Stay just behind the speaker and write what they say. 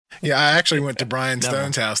Yeah, I actually went to Brian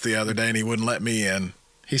Stone's house the other day, and he wouldn't let me in.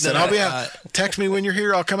 He said, No, "I'll be out. Text me when you're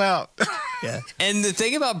here. I'll come out." Yeah. And the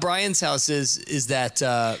thing about Brian's house is that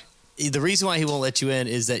the reason why he won't let you in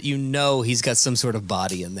is that he's got some sort of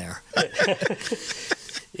body in there.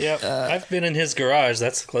 Yep. I've been in his garage.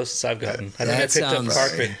 That's the closest I've gotten. I think I picked up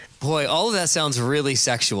carpet. Boy, all of that sounds really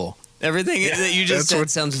sexual. Everything that you just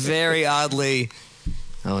said sounds very oddly.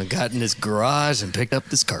 Oh, I got in his garage and picked up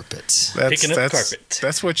this carpet. Picking up carpet.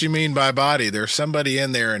 That's what you mean by body. There's somebody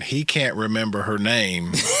in there, and he can't remember her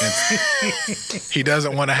name. He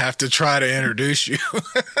doesn't want to have to try to introduce you.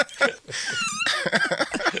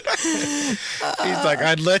 He's like,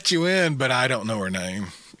 I'd let you in, but I don't know her name.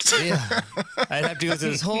 Yeah. I'd have to go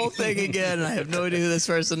through this whole thing again, and I have no idea who this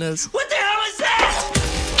person is. What the hell is that?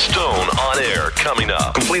 Stone on Air coming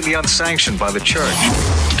up. Completely unsanctioned by the church.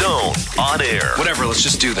 Stone on Air. Whatever, let's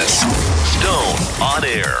just do this. Stone on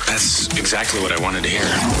Air. That's exactly what I wanted to hear.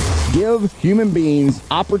 Give human beings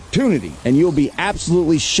opportunity, and you'll be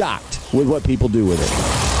absolutely shocked with what people do with it.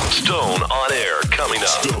 Stone on Air coming up.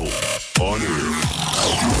 Stone on Air.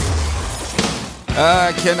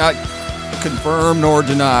 I cannot confirm nor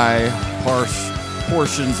deny harsh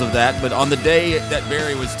portions of that, but on the day that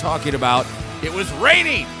Barry was talking about, it was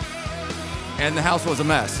raining, and the house was a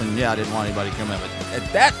mess, and I didn't want anybody to come in. But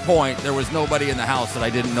at that point, there was nobody in the house that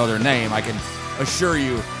I didn't know their name. I can assure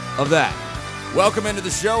you of that. Welcome into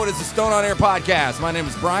the show. It is the Stone on Air podcast. My name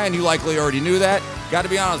is Brian. You likely already knew that. Got to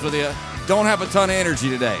be honest with you, don't have a ton of energy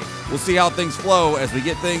today. We'll see how things flow as we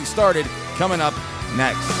get things started coming up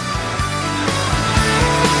next.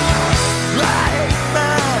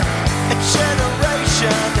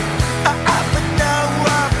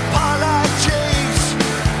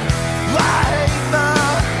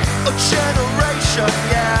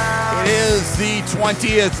 It is the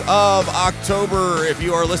 20th of October. If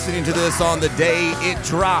you are listening to this on the day it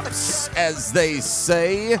drops, as they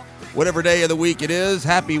say, whatever day of the week it is,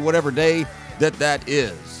 happy whatever day that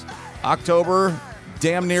is. October,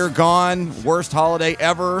 damn near gone. Worst holiday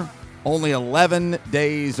ever. Only 11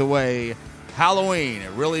 days away. Halloween.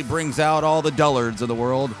 It really brings out all the dullards of the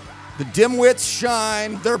world. The dimwits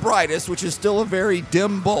shine their brightest, which is still a very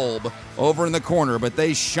dim bulb over in the corner, but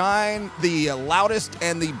they shine the loudest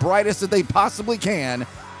and the brightest that they possibly can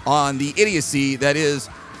on the idiocy that is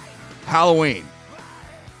Halloween.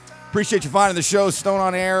 Appreciate you finding the show. Stone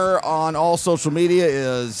on Air on all social media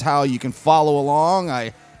is how you can follow along.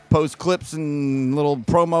 I post clips and little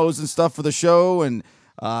promos and stuff for the show, and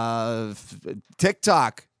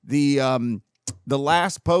TikTok. The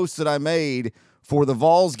last post that I made for the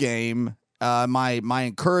Vols game, my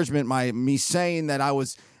encouragement, me saying that I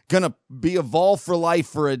was gonna be a Vol for life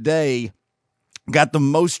for a day, got the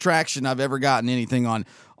most traction I've ever gotten anything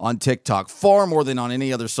on TikTok, far more than on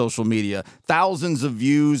any other social media. Thousands of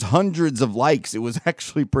views, hundreds of likes. It was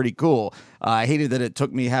actually pretty cool. I hated that it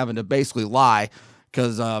took me having to basically lie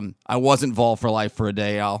because I wasn't Vol for life for a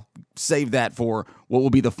day. I'll save that for what will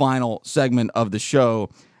be the final segment of the show.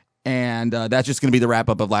 And that's just going to be the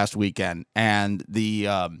wrap-up of last weekend. And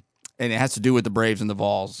and it has to do with the Braves and the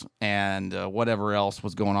Vols and whatever else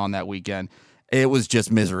was going on that weekend. It was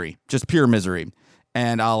just misery, just pure misery.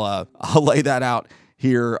 And I'll lay that out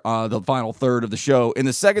here the final third of the show. In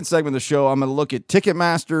the second segment of the show, I'm going to look at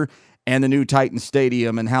Ticketmaster and the new Titan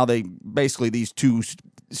Stadium and how they basically these two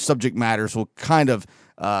subject matters will kind of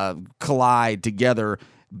collide together.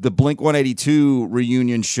 The Blink-182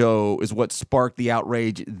 reunion show is what sparked the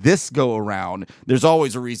outrage this go-around. There's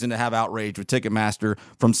always a reason to have outrage with Ticketmaster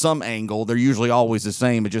from some angle. They're usually always the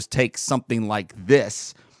same. It just takes something like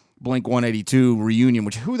this, Blink-182 reunion,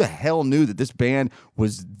 which who the hell knew that this band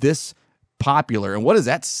was this popular? And what does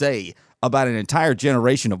that say about an entire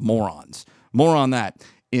generation of morons? More on that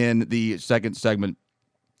in the second segment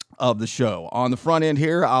of the show. On the front end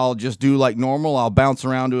here, I'll just do like normal. I'll bounce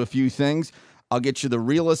around to a few things. I'll get you the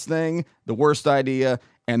realest thing, the worst idea,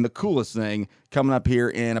 and the coolest thing coming up here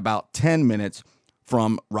in about 10 minutes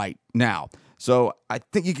from right now. So I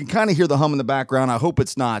think you can kind of hear the hum in the background. I hope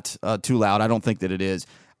it's not too loud. I don't think that it is.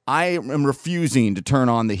 I am refusing to turn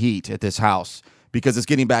on the heat at this house because it's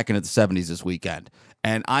getting back into the 70s this weekend.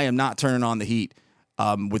 And I am not turning on the heat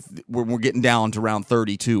we're getting down to around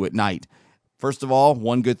 32 at night. First of all,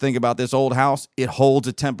 one good thing about this old house, it holds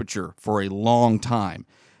a temperature for a long time.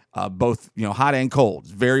 Both hot and cold.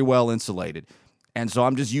 It's very well insulated. And so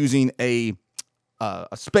I'm just using a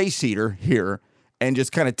space heater here and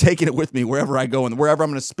just kind of taking it with me wherever I go and wherever I'm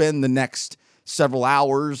going to spend the next several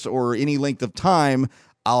hours or any length of time.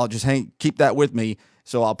 I'll just keep that with me.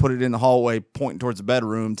 So I'll put it in the hallway pointing towards the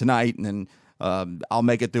bedroom tonight, and then I'll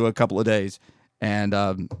make it through a couple of days and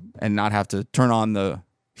not have to turn on the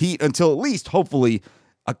heat until at least, hopefully,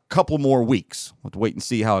 a couple more weeks. We'll have to wait and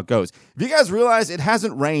see how it goes. If you guys realize, it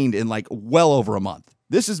hasn't rained in like well over a month.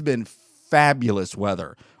 This has been fabulous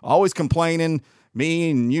weather. Always complaining,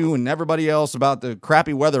 me and you and everybody else, about the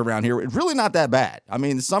crappy weather around here. It's really not that bad. I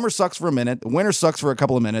mean, the summer sucks for a minute, the winter sucks for a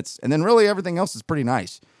couple of minutes, and then really everything else is pretty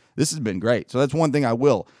nice. This has been great. So that's one thing I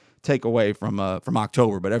will take away from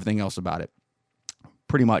October, but everything else about it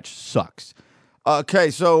pretty much sucks. Okay,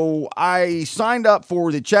 so I signed up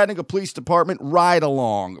for the Chattanooga Police Department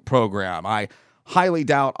ride-along program. I highly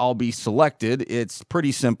doubt I'll be selected. It's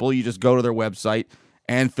pretty simple. You just go to their website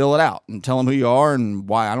and fill it out and tell them who you are and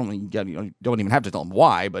why. I don't even have to tell them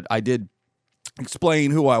why, but I did explain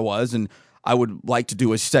who I was, and I would like to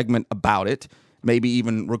do a segment about it, maybe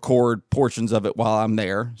even record portions of it while I'm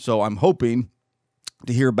there. So I'm hoping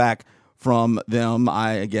to hear back from them.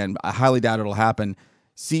 I highly doubt it'll happen.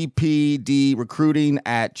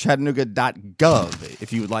 cpdrecruiting@chattanooga.gov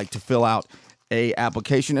if you would like to fill out a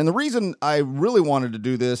application. And the reason I really wanted to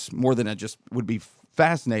do this, more than it just would be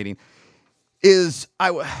fascinating, is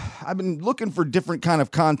I've been looking for different kind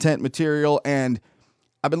of content material, and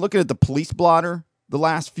I've been looking at the police blotter the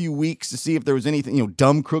last few weeks to see if there was anything,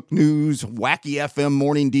 dumb crook news, wacky FM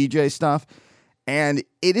morning DJ stuff, and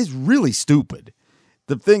it is really stupid.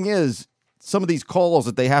 The thing is, some of these calls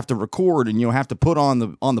that they have to record and have to put on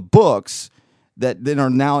the books that then are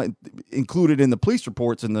now included in the police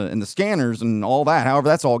reports and the scanners and all that, however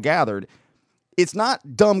that's all gathered, it's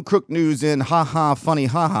not dumb crook news in ha-ha, funny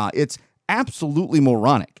ha-ha. It's absolutely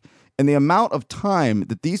moronic. And the amount of time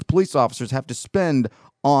that these police officers have to spend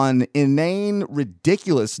on inane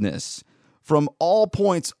ridiculousness from all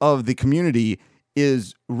points of the community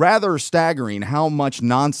is rather staggering, how much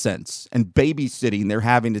nonsense and babysitting they're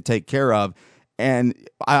having to take care of. And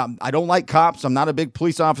I don't like cops. I'm not a big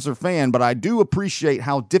police officer fan, but I do appreciate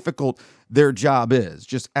how difficult their job is.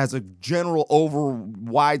 Just as a general,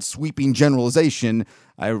 wide sweeping generalization,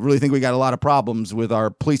 I really think we got a lot of problems with our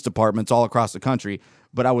police departments all across the country.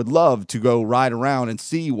 But I would love to go ride around and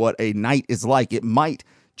see what a night is like. It might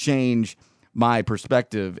change my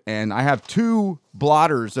perspective. And I have 2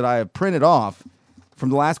 blotters that I have printed off from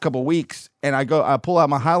the last couple of weeks, and I pull out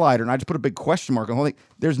my highlighter and I just put a big question mark on the whole thing.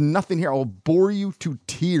 There's nothing here. I will bore you to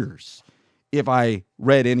tears if I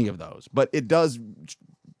read any of those. But it does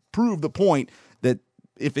prove the point that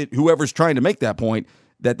whoever's trying to make that point,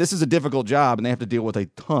 that this is a difficult job and they have to deal with a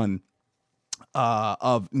ton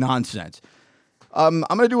of nonsense. I'm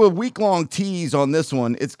going to do a week-long tease on this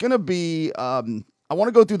one. It's going to be, I want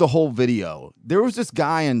to go through the whole video. There was this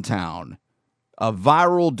guy in town, a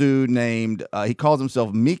viral dude named, he calls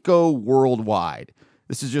himself Miko Worldwide.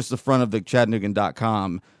 This is just the front of the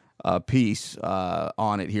Chattanoogan.com piece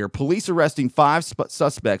on it here. Police arresting 5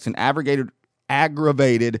 suspects in aggravated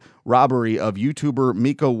robbery of YouTuber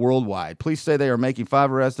Miko Worldwide. Police say they are making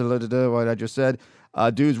 5 arrests. What I just said.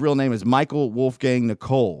 Dude's real name is Michael Wolfgang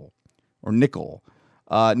Nickel,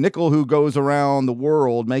 who goes around the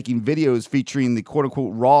world making videos featuring the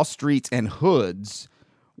quote-unquote raw streets and hoods,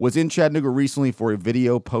 was in Chattanooga recently for a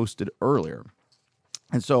video posted earlier.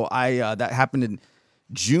 And so that happened in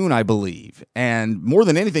June, I believe. And more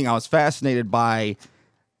than anything, I was fascinated by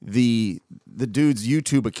the dude's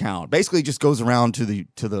YouTube account. Basically just goes around to the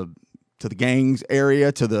gangs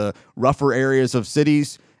area, to the rougher areas of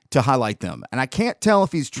cities to highlight them. And I can't tell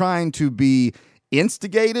if he's trying to be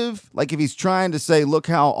instigative, like if he's trying to say, look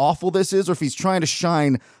how awful this is, or if he's trying to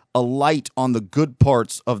shine a light on the good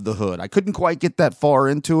parts of the hood. I couldn't quite get that far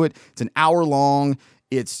into it. It's an hour long.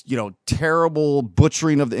 It's, terrible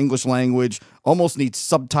butchering of the English language. Almost needs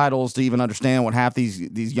subtitles to even understand what half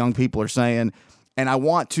these young people are saying. And I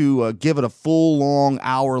want to give it a full, long,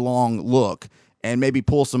 hour-long look and maybe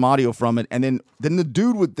pull some audio from it. And then the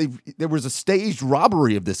dude there was a staged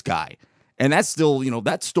robbery of this guy. And that's still,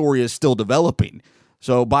 that story is still developing.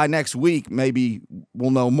 So by next week, maybe we'll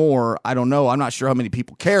know more. I don't know. I'm not sure how many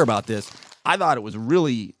people care about this. I thought it was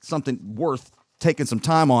really something worth taking some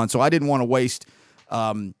time on. So I didn't want to waste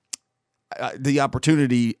the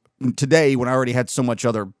opportunity today when I already had so much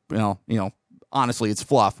other, honestly, it's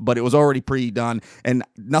fluff, but it was already pre-done and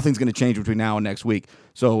nothing's going to change between now and next week.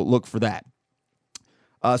 So look for that.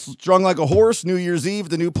 Strung Like a Horse, New Year's Eve,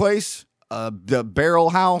 the new place. The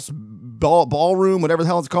Barrel House, Ballroom, whatever the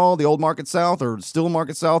hell it's called, the Old Market South or Still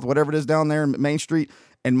Market South, whatever it is down there in Main Street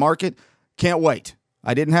and Market. Can't wait.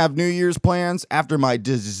 I didn't have New Year's plans after my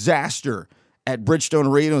disaster at Bridgestone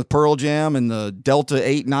Arena with Pearl Jam and the Delta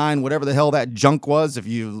 8-9, whatever the hell that junk was. If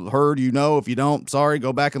you heard, you know. If you don't, sorry,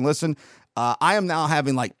 go back and listen. I am now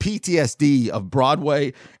having like PTSD of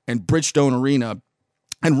Broadway and Bridgestone Arena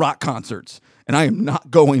and rock concerts, and I am not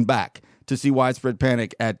going back to see Widespread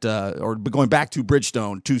Panic or going back to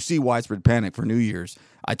Bridgestone to see Widespread Panic for New Year's.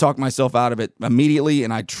 I talked myself out of it immediately,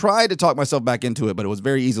 and I tried to talk myself back into it, but it was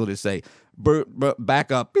very easy to say,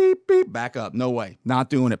 back up, beep, beep, back up. No way. Not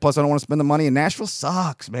doing it. Plus, I don't want to spend the money, and Nashville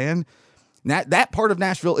sucks, man. That part of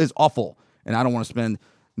Nashville is awful, and I don't want to spend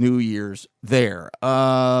New Year's there.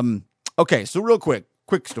 Okay, so real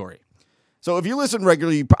quick story. So if you listen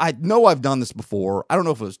regularly, I know I've done this before. I don't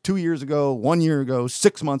know if it was 2 years ago, 1 year ago,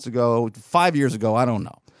 6 months ago, 5 years ago. I don't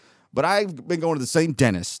know. But I've been going to the same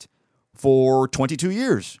dentist for 22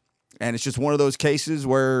 years. And it's just one of those cases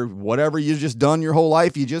where whatever you've just done your whole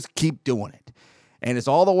life, you just keep doing it. And it's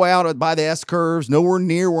all the way out by the S-curves, nowhere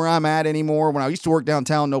near where I'm at anymore. When I used to work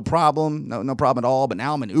downtown, no problem. No problem at all. But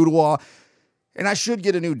now I'm in Ottawa. And I should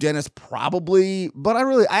get a new dentist probably. But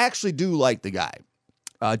I actually do like the guy.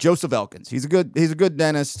 Joseph Elkins. He's a good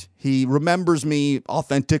dentist. He remembers me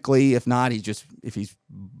authentically. If not, if he's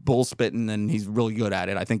bull spitting, then he's really good at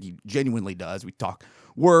it. I think he genuinely does. We talk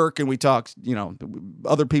work and we talk,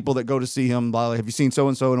 other people that go to see him. Blah, blah, have you seen so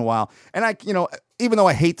and so in a while? And I, even though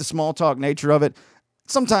I hate the small talk nature of it,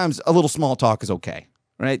 sometimes a little small talk is okay,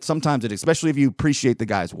 right? Sometimes especially if you appreciate the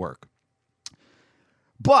guy's work.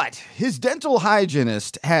 But his dental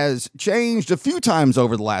hygienist has changed a few times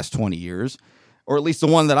over the last 20 years. Or at least the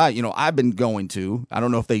one that I've been going to. I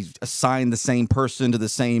don't know if they assign the same person to the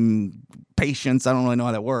same patients. I don't really know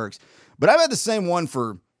how that works. But I've had the same one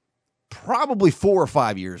for probably 4 or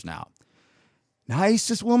 5 years now.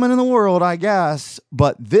 Nicest woman in the world, I guess.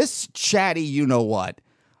 But this chatty,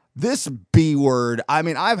 this B word,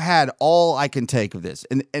 I've had all I can take of this.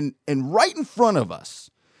 And right in front of us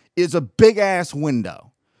is a big-ass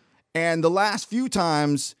window. And the last few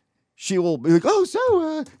times, she will be like, oh,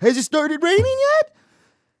 so has it started raining yet?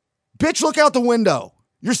 Bitch, look out the window.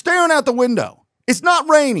 You're staring out the window. It's not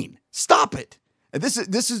raining. Stop it. And this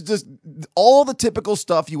is just all the typical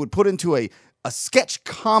stuff you would put into a sketch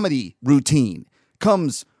comedy routine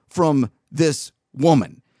comes from this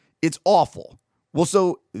woman. It's awful. Well,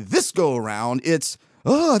 so this go around, it's,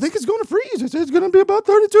 I think it's going to freeze. It's going to be about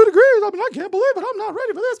 32 degrees. I can't believe it. I'm not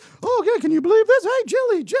ready for this. Oh, yeah, can you believe this?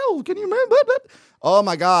 Hey, Jill, can you remember? Oh,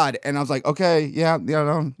 my God. And I was like, okay, yeah,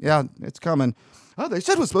 it's coming. Oh, they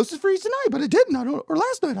said it was supposed to freeze tonight, but it didn't. Or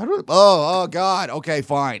last night. Oh, God. Okay,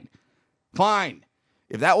 fine.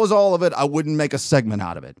 If that was all of it, I wouldn't make a segment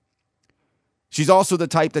out of it. She's also the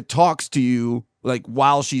type that talks to you, like,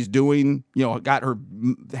 while she's doing, got her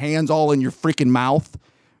hands all in your freaking mouth,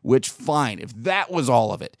 which, fine. If that was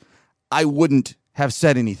all of it, I wouldn't have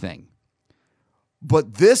said anything.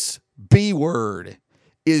 But this B word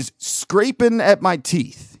is scraping at my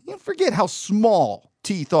teeth. Forget how small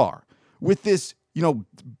teeth are. With this,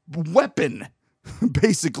 weapon,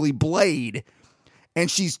 basically blade.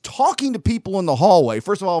 And she's talking to people in the hallway.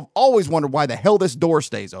 First of all, I've always wondered why the hell this door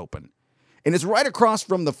stays open. And it's right across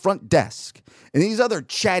from the front desk. And these other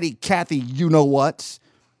chatty Cathy you-know-whats,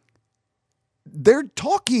 they're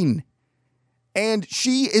talking. And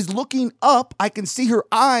she is looking up. I can see her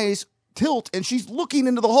eyes tilt, and she's looking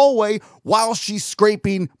into the hallway while she's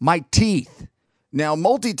scraping my teeth. Now,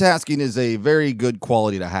 multitasking is a very good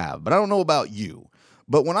quality to have, but I don't know about you.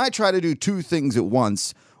 But when I try to do two things at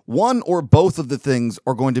once, one or both of the things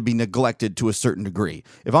are going to be neglected to a certain degree.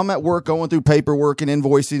 If I'm at work going through paperwork and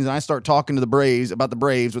invoicing, and I start talking to the Braves about the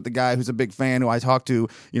Braves with the guy who's a big fan who I talk to,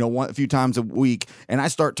 a few times a week, and I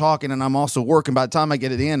start talking and I'm also working, by the time I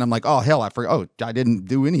get it in, I'm like, oh, hell, I forgot. Oh, I didn't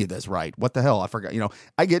do any of this right. What the hell? I forgot.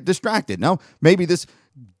 I get distracted. Now, maybe this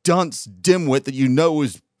dunce dimwit that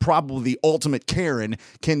is probably the ultimate Karen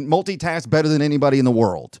can multitask better than anybody in the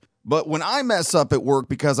world. But when I mess up at work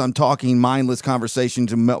because I'm talking mindless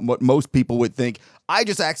conversations and what most people would think, I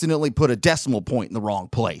just accidentally put a decimal point in the wrong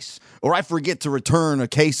place. Or I forget to return a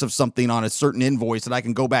case of something on a certain invoice that I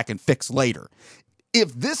can go back and fix later.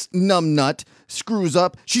 If this numbnut screws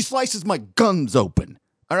up, she slices my gums open.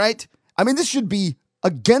 All right? This should be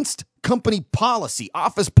against company policy,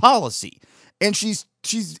 office policy. And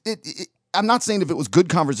I'm not saying if it was good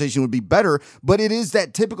conversation it would be better, but it is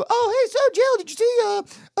that typical, oh, hey, so Jill, did you see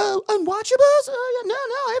Unwatchables? No,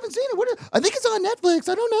 I haven't seen it. I think it's on Netflix.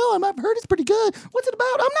 I don't know. I've heard it's pretty good. What's it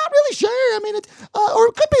about? I'm not really sure. Or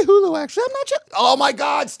it could be Hulu, actually. I'm not sure. Oh, my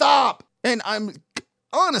God, stop. And I'm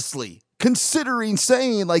honestly considering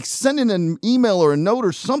sending an email or a note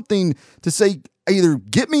or something to say, either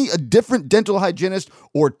get me a different dental hygienist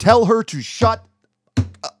or tell her to shut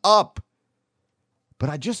up. But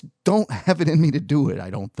I just don't have it in me to do it, I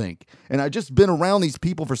don't think. And I've just been around these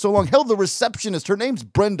people for so long. Hell, the receptionist, her name's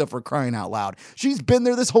Brenda, for crying out loud. She's been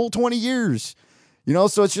there this whole 20 years.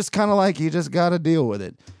 So it's just kind of like you just got to deal with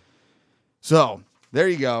it. So there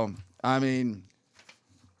you go. I mean,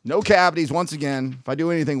 no cavities. Once again, if I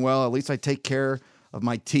do anything well, at least I take care of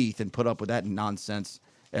my teeth and put up with that nonsense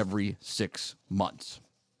every 6 months.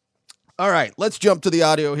 All right, let's jump to the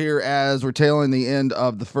audio here as we're tailing the end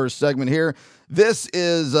of the first segment here. This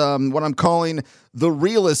is what I'm calling the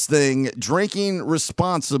realest thing, drinking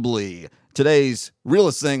responsibly. Today's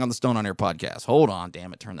realest thing on the Stone on Air podcast. Hold on,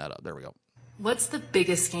 damn it, turn that up. There we go. What's the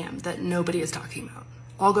biggest scam that nobody is talking about?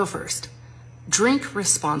 I'll go first. Drink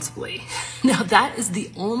responsibly. Now, that is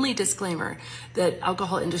the only disclaimer that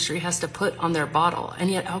alcohol industry has to put on their bottle,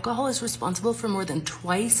 and yet alcohol is responsible for more than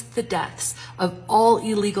twice the deaths of all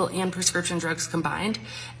illegal and prescription drugs combined,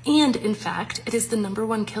 and in fact, it is the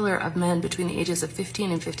 #1 killer of men between the ages of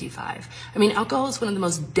 15 and 55. I mean, alcohol is one of the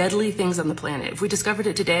most deadly things on the planet. If we discovered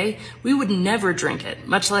it today, we would never drink it,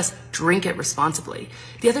 much less drink it responsibly.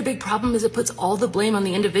 The other big problem is it puts all the blame on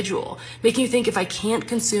the individual, making you think if I can't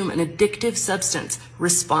consume an addictive substance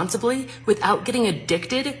responsibly without getting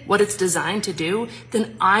addicted, what it's designed to do,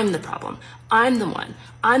 then I'm the problem. I'm the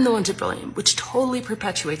one to blame, which totally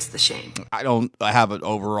perpetuates the shame. I don't have an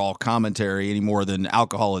overall commentary any more than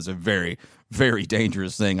alcohol is a very, very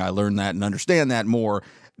dangerous thing. I learned that and understand that more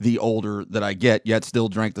the older that I get, yet still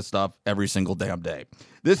drink the stuff every single damn day.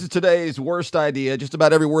 This is today's worst idea. Just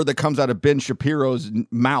about every word that comes out of Ben Shapiro's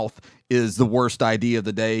mouth is the worst idea of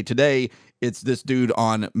the day. Today, it's this dude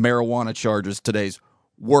on marijuana charges. Today's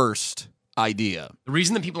worst idea. The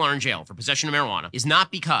reason that people are in jail for possession of marijuana is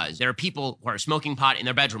not because there are people who are smoking pot in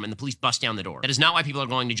their bedroom and the police bust down the door. That is not why people are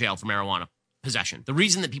going to jail for marijuana possession. The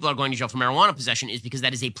reason that people are going to jail for marijuana possession is because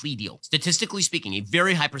that is a plea deal. Statistically speaking, a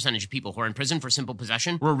very high percentage of people who are in prison for simple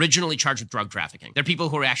possession were originally charged with drug trafficking. There are people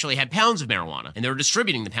who actually had pounds of marijuana and they were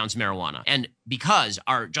distributing the pounds of marijuana. And because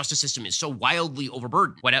our justice system is so wildly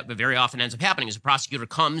overburdened, what very often ends up happening is a prosecutor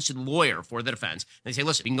comes to the lawyer for the defense and they say,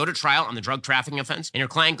 listen, you can go to trial on the drug trafficking offense and your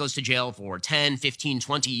client goes to jail for 10, 15,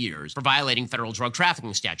 20 years for violating federal drug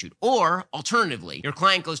trafficking statute. Or alternatively, your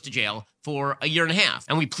client goes to jail for a year and a half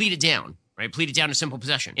and we plead it down. Right, pleaded down to simple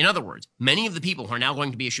possession. In other words, many of the people who are now going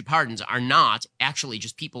to be issued pardons are not actually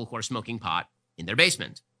just people who are smoking pot in their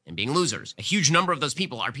basement and being losers. A huge number of those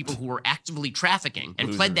people are people who were actively trafficking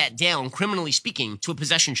and pled that down, criminally speaking, to a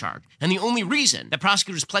possession charge. And the only reason that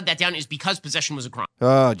prosecutors pled that down is because possession was a crime.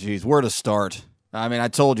 Oh, geez, where to start? I mean, I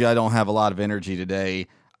told you I don't have a lot of energy today.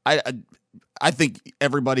 I think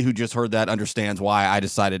everybody who just heard that understands why I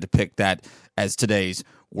decided to pick that as today's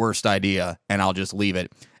worst idea, and I'll just leave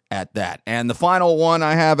it at that. And the final one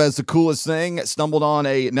I have as the coolest thing, stumbled on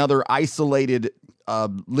another isolated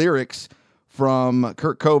lyrics from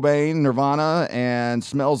Kurt Cobain, Nirvana, and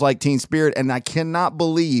Smells Like Teen Spirit, and I cannot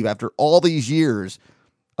believe, after all these years,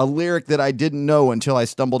 a lyric that I didn't know until I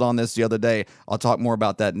stumbled on this the other day. I'll talk more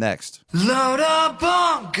about that next. Load up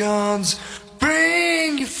on guns,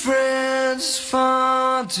 bring your friends, it's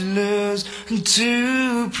fun to lose and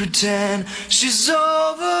to pretend she's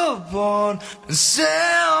overboard and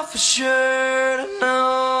self-assured.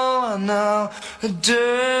 I know, a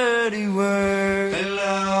dirty word.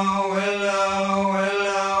 Hello, hello,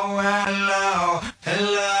 hello, hello,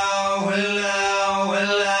 hello, hello, hello,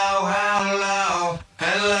 hello,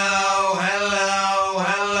 hello, hello,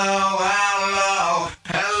 hello, hello,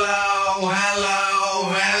 hello, hello,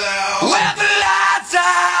 hello. With the lights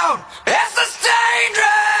out, it's just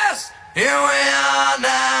dangerous. Here we are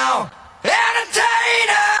now, entertain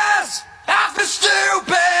us. I feel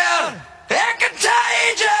stupid and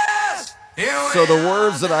contagious. So the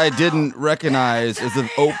words that I didn't recognize is the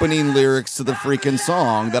opening lyrics to the freaking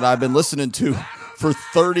song that I've been listening to for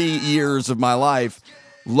 30 years of my life.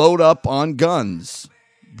 Load up on guns.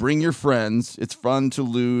 Bring your friends. It's fun to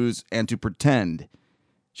lose and to pretend.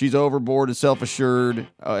 She's overboard and self-assured.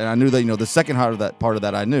 And I knew that, the second part of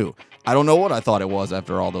that I knew. I don't know what I thought it was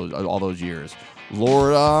after all those years.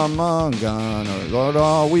 Lord, I'm gone, or Lord,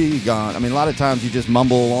 are we gone? I mean, a lot of times you just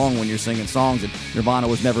mumble along when you're singing songs, and Nirvana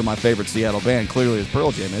was never my favorite Seattle band. Clearly, as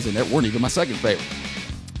Pearl Jam is, and they weren't even my second favorite.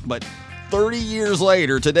 But 30 years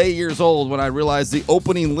later, today years old, when I realized the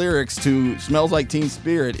opening lyrics to Smells Like Teen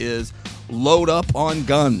Spirit is load up on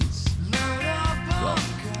guns. Well,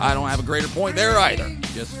 I don't have a greater point there either.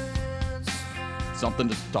 Just something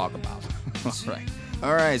to talk about.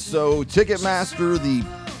 All right, so Ticketmaster, the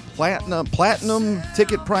platinum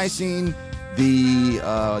ticket pricing, the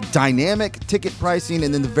dynamic ticket pricing,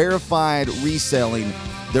 and then the verified reselling.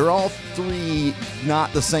 They're all three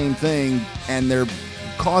not the same thing, and they're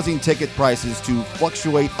causing ticket prices to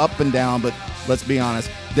fluctuate up and down, but let's be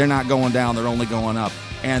honest, they're not going down, they're only going up.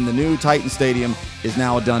 And the new Titan Stadium is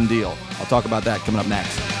now a done deal. I'll talk about that coming up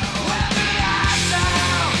next.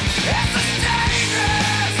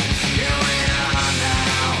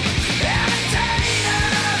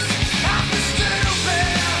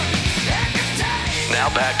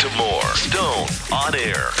 Now back to more Stone on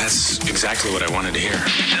Air. That's exactly what I wanted to hear.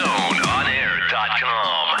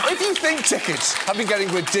 StoneOnAir.com. If you think tickets have been getting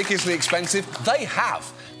ridiculously expensive, they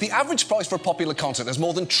have. The average price for a popular concert has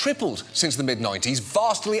more than tripled since the mid-90s,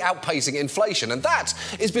 vastly outpacing inflation, and that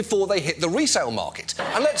is before they hit the resale market.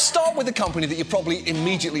 And let's start with the company that you're probably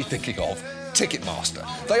immediately thinking of, Ticketmaster.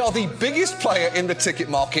 They are the biggest player in the ticket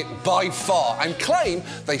market by far and claim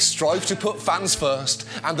they strive to put fans first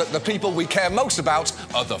and that the people we care most about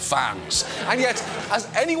are the fans. And yet, as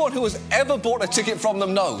anyone who has ever bought a ticket from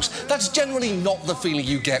them knows, that's generally not the feeling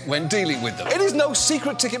you get when dealing with them. It is no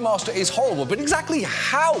secret Ticketmaster is horrible, but exactly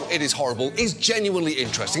how it is horrible is genuinely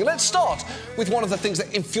interesting. Let's start with one of the things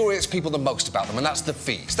that infuriates people the most about them, and that's the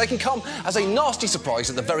fees. They can come as a nasty surprise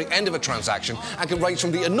at the very end of a transaction and can range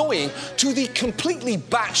from the annoying to the completely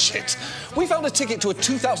batshit. We found a ticket to a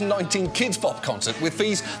 2019 Kids Pop concert with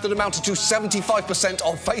fees that amounted to 75%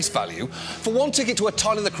 of face value. For one ticket to a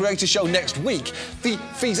Tyler the Creator show next week, the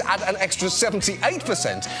fees add an extra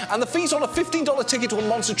 78%, and the fees on a $15 ticket to a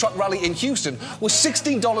monster truck rally in Houston was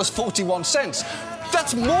 $16.41.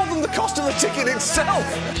 That's more than the cost of the ticket itself.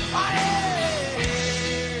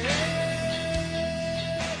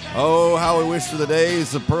 Oh, how we wish for the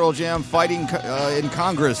days of Pearl Jam fighting in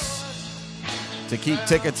Congress to keep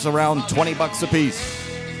tickets around $20 a piece.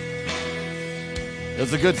 It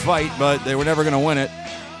was a good fight, but they were never going to win it.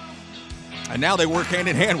 And now they work hand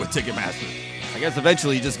in hand with Ticketmaster. I guess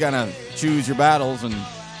eventually you just got to choose your battles and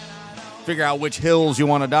figure out which hills you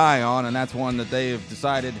want to die on, and that's one that they have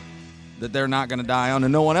decided that they're not going to die on,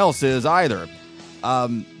 and no one else is either.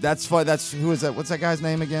 That's fun. Who is that? What's that guy's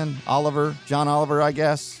name again? John Oliver, I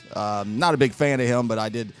guess. Not a big fan of him, but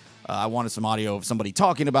I wanted some audio of somebody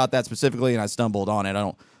talking about that specifically, and I stumbled on it. I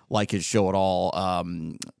don't like his show at all,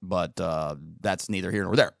 but that's neither here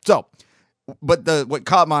nor there. So, but what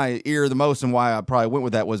caught my ear the most and why I probably went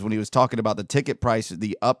with that was when he was talking about the ticket price,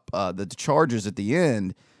 the charges at the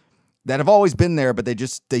end that have always been there, but they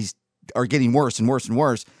are getting worse and worse and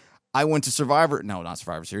worse. I went to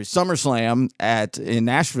SummerSlam in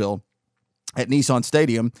Nashville at Nissan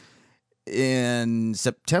Stadium in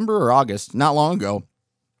September or August, not long ago.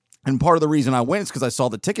 And part of the reason I went is because I saw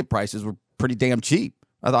the ticket prices were pretty damn cheap.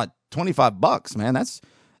 I thought $25, man, that's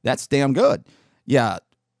damn good. Yeah,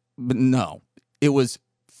 but no, it was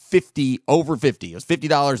over 50. It was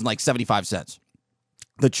 $50 and like 75 cents.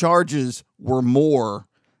 The charges were more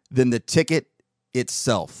than the ticket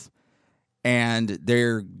itself. And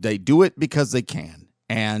they do it because they can.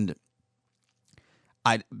 And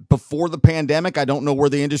before the pandemic, I don't know where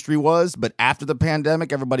the industry was, but after the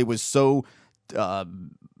pandemic, everybody was so.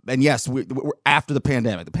 And yes, we're after the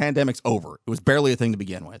pandemic. The pandemic's over. It was barely a thing to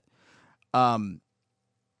begin with.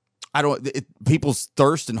 People's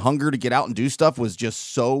thirst and hunger to get out and do stuff was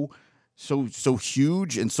just so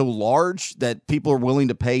huge and so large that people are willing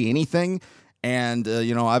to pay anything. And,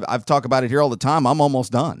 I've talked about it here all the time. I'm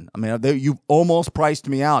almost done. I mean, you've almost priced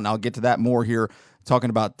me out, and I'll get to that more here,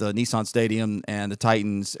 talking about the Nissan Stadium and the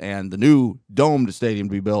Titans and the new domed stadium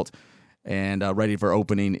to be built and ready for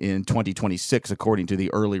opening in 2026, according to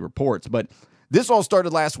the early reports. But this all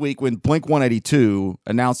started last week when Blink-182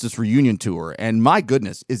 announced this reunion tour. And my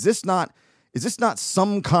goodness, is this not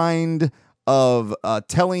some kind of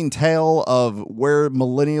telling tale of where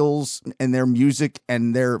millennials and their music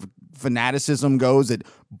and their fanaticism goes? That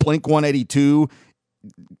Blink-182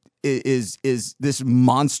 is this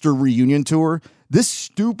monster reunion tour? This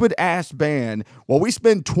stupid ass band, while we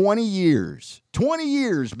spend 20 years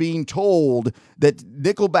being told that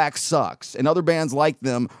Nickelback sucks and other bands like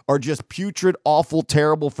them are just putrid, awful,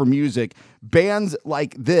 terrible for music, bands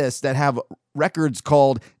like this that have records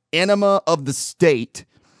called Enema of the State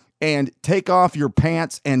and Take Off Your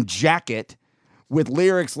Pants and Jacket with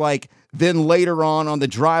lyrics like, then later on the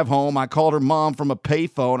drive home, I called her mom from a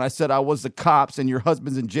payphone. I said I was the cops and your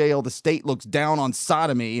husband's in jail. The state looks down on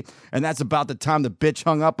sodomy. And that's about the time the bitch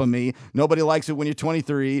hung up on me. Nobody likes it when you're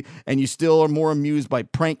 23 and you still are more amused by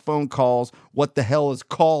prank phone calls. What the hell is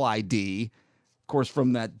call ID? Of course,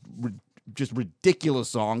 from that just ridiculous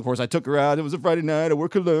song. Of course, I took her out. It was a Friday night. I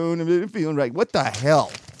work alone. I'm feeling right. What the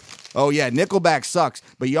hell? Oh, yeah, Nickelback sucks.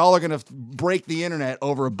 But y'all are going to break the internet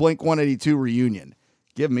over a Blink-182 reunion.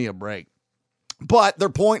 Give me a break. But their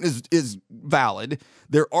point is valid.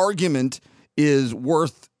 Their argument is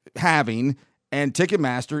worth having, and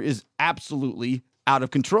Ticketmaster is absolutely out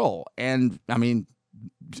of control. And, I mean,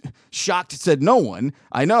 shocked said no one,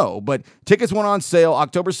 I know, but tickets went on sale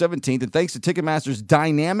October 17th, and thanks to Ticketmaster's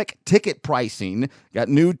dynamic ticket pricing, got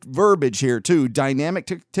new verbiage here too, dynamic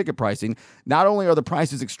ticket pricing, not only are the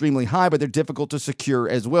prices extremely high, but they're difficult to secure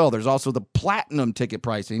as well. There's also the platinum ticket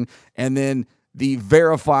pricing, and then the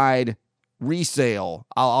verified resale.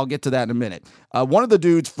 I'll get to that in a minute. One of the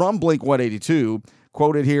dudes from Blink-182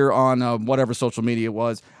 quoted here on whatever social media it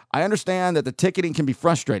was, "I understand that the ticketing can be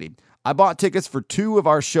frustrating. I bought tickets for 2 of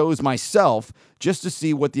our shows myself just to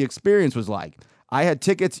see what the experience was like. I had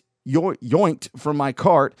tickets yoinked from my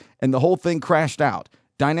cart and the whole thing crashed out.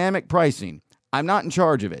 Dynamic pricing. I'm not in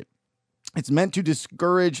charge of it. It's meant to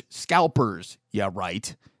discourage scalpers." Yeah,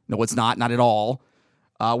 right. No, it's not. Not at all.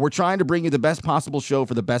 "We're trying to bring you the best possible show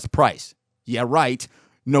for the best price." Yeah, right.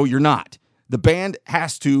 No, you're not. The band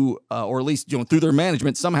has to, or at least through their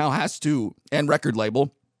management, somehow has to, and record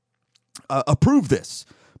label, approve this.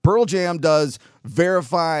 Pearl Jam does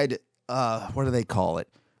verified, what do they call it?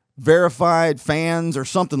 Verified fans or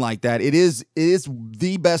something like that. It is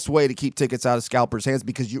the best way to keep tickets out of scalpers' hands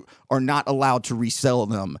because you are not allowed to resell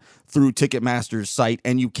them through Ticketmaster's site,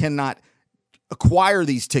 and you cannot acquire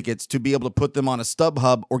these tickets to be able to put them on a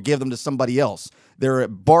StubHub or give them to somebody else. They're a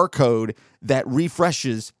barcode that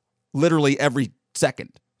refreshes literally every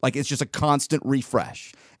second. Like, it's just a constant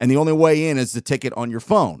refresh. And the only way in is the ticket on your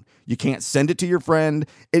phone. You can't send it to your friend.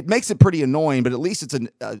 It makes it pretty annoying, but at least it's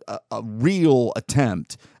a real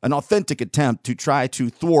attempt, an authentic attempt to try to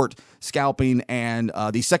thwart scalping and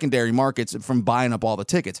the secondary markets from buying up all the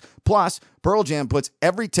tickets. Plus, Pearl Jam puts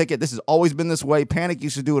every ticket, this has always been this way. Panic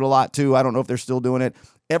used to do it a lot too. I don't know if they're still doing it.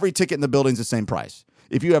 Every ticket in the building's the same price.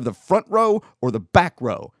 If you have the front row or the back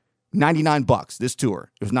row, $99 this tour.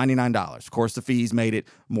 It was $99. Of course, the fees made it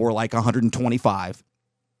more like $125.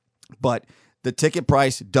 But the ticket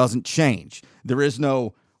price doesn't change. There is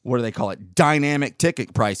no, what do they call it, dynamic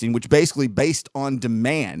ticket pricing, which basically based on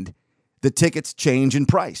demand, the tickets change in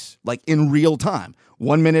price, like in real time.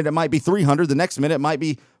 1 minute it might be $300, the next minute it might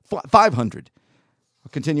be $500. I'll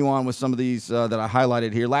continue on with some of these that I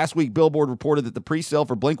highlighted here. Last week, Billboard reported that the pre-sale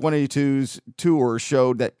for Blink-182's tour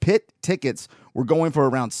showed that pit tickets were going for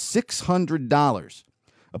around $600.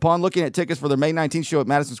 Upon looking at tickets for their May 19th show at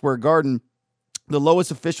Madison Square Garden, the lowest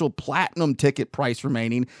official platinum ticket price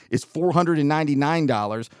remaining is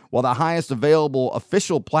 $499, while the highest available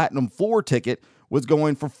official platinum floor ticket was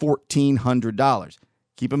going for $1,400.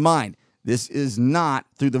 Keep in mind, this is not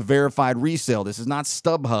through the verified resale. This is not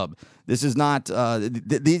StubHub. This is not,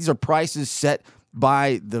 these are prices set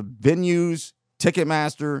by the venues,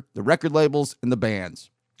 Ticketmaster, the record labels, and the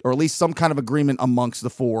bands, or at least some kind of agreement amongst the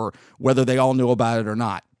four, whether they all know about it or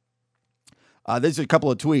not. There's a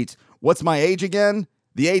couple of tweets. What's my age again?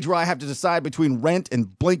 The age where I have to decide between Rent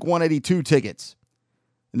and Blink-182 tickets.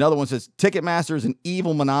 Another one says, Ticketmaster is an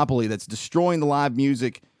evil monopoly that's destroying live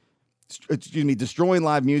music, and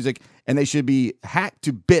they should be hacked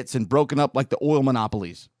to bits and broken up like the oil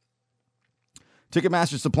monopolies.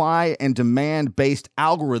 Ticketmaster's supply and demand-based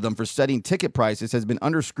algorithm for setting ticket prices has been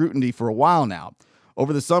under scrutiny for a while now.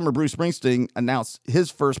 Over the summer, Bruce Springsteen announced his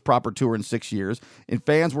first proper tour in 6 years, and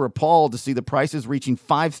fans were appalled to see the prices reaching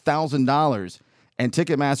 $5,000, and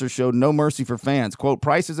Ticketmaster showed no mercy for fans. Quote,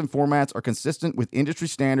 prices and formats are consistent with industry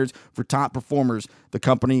standards for top performers, the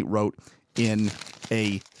company wrote in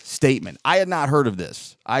a statement. I had not heard of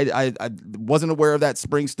this. I wasn't aware of that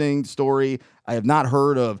Springsteen story. I have not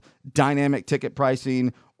heard of dynamic ticket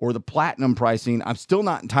pricing or the platinum pricing. I'm still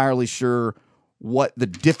not entirely sure what the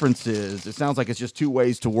difference is. It sounds like it's just two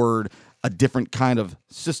ways to word a different kind of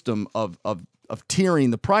system of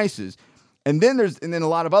tiering the prices. And then a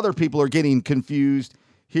lot of other people are getting confused.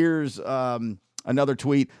 Here's another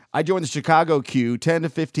tweet. I joined the Chicago queue 10 to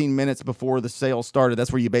 15 minutes before the sale started.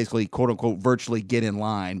 That's where you basically, quote unquote, virtually get in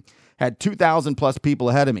line. Had 2,000 plus people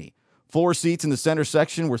ahead of me. Floor seats in the center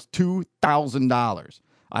section were $2,000.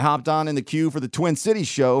 I hopped on in the queue for the Twin Cities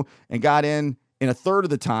show and got in a third of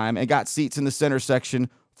the time and got seats in the center section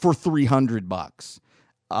for $300.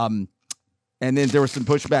 And then there was some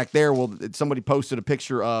pushback there. Well, somebody posted a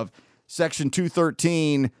picture of section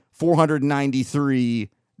 213, $493.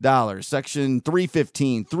 Section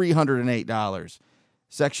 315, $308.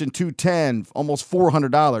 Section 210, almost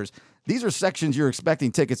 $400. These are sections you're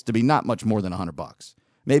expecting tickets to be not much more than $100,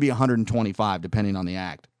 maybe $125, depending on the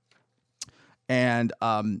act. And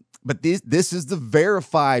but this is the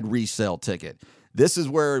verified resale ticket. This is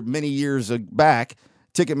where many years back,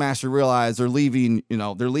 Ticketmaster realized they're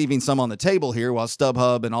leaving some on the table here while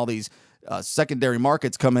StubHub and all these secondary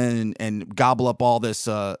markets come in and gobble up all this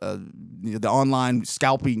the online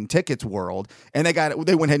scalping tickets world, and they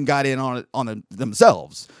went ahead and got in on it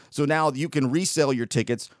themselves. So now you can resell your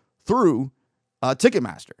tickets through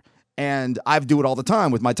Ticketmaster. And I do it all the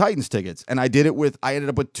time with my Titans tickets. And I ended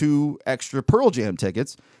up with 2 extra Pearl Jam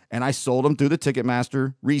tickets, and I sold them through the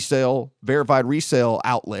Ticketmaster verified resale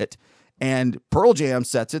outlet. And Pearl Jam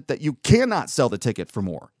sets it that you cannot sell the ticket for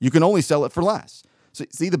more. You can only sell it for less. So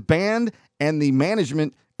see, the band and the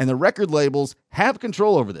management and the record labels have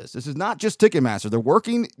control over this. This is not just Ticketmaster. They're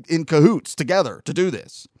working in cahoots together to do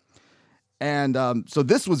this. And so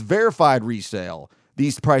this was verified resale,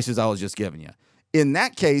 these prices I was just giving you. In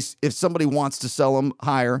that case, if somebody wants to sell them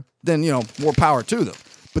higher, then, more power to them.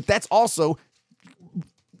 But that's also,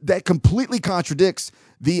 that completely contradicts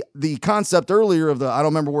the concept earlier of I don't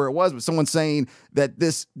remember where it was, but someone saying that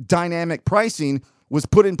this dynamic pricing was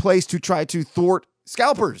put in place to try to thwart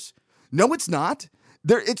scalpers. No, it's not.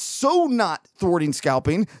 It's so not thwarting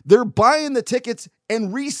scalping. They're buying the tickets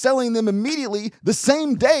and reselling them immediately the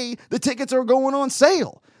same day the tickets are going on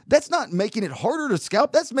sale. That's not making it harder to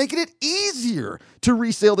scalp. That's making it easier to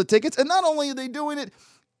resell the tickets. And not only are they doing it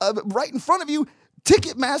right in front of you,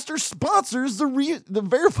 Ticketmaster sponsors the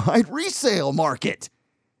verified resale market.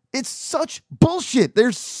 It's such bullshit.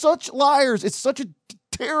 They're such liars. It's such a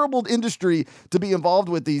terrible industry to be involved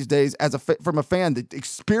with these days from a fan. The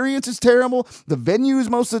experience is terrible. The venues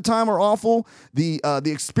most of the time are awful. The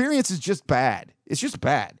experience is just bad. It's just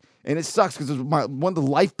bad. And it sucks because one of the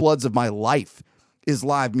lifebloods of my life is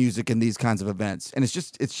live music and these kinds of events. And it's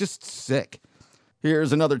just sick.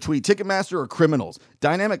 Here's another tweet. Ticketmaster are criminals.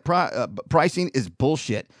 Dynamic pricing is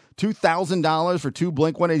bullshit. $2,000 for 2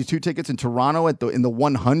 Blink-182 tickets in Toronto in the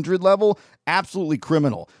 100 level? Absolutely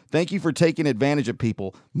criminal. Thank you for taking advantage of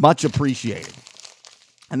people. Much appreciated.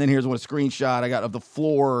 And then here's one screenshot I got of the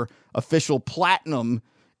floor. Official platinum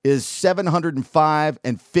is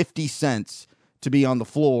 $705.50 to be on the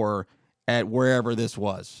floor at wherever this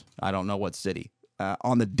was. I don't know what city.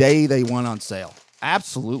 On the day they went on sale.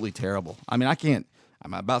 Absolutely terrible. I mean,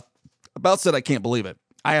 I'm about said I can't believe it.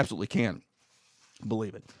 I absolutely can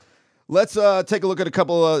believe it. Let's take a look at a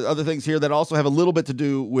couple of other things here that also have a little bit to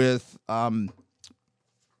do with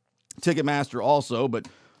Ticketmaster also, but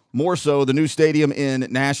more so the new stadium in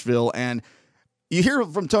Nashville. And you hear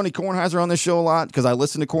from Tony Kornheiser on this show a lot because I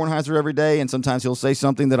listen to Kornheiser every day, and sometimes he'll say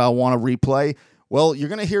something that I want to replay. Well, you're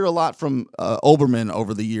going to hear a lot from Olbermann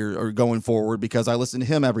over the year or going forward because I listen to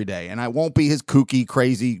him every day, and I won't be his kooky,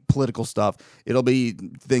 crazy political stuff. It'll be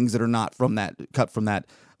things that are not cut from that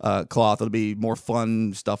cloth. It'll be more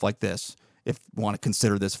fun stuff like this, if you want to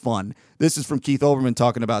consider this fun. This is from Keith Olbermann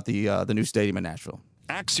talking about the new stadium in Nashville.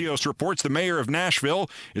 Axios reports the mayor of Nashville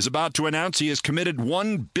is about to announce he has committed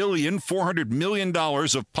 $1.4 billion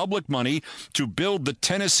of public money to build the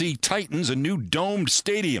Tennessee Titans a new domed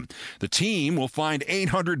stadium. The team will find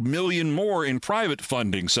 $800 million more in private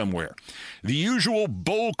funding somewhere. The usual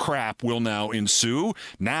bull crap will now ensue.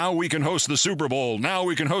 Now we can host the Super Bowl. Now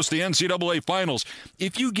we can host the NCAA Finals.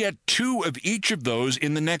 If you get 2 of each of those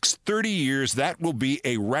in the next 30 years, that will be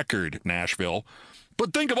a record, Nashville.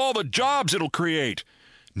 But think of all the jobs it'll create.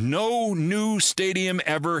 No new stadium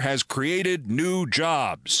ever has created new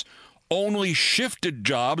jobs. Only shifted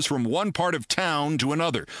jobs from one part of town to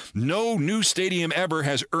another. No new stadium ever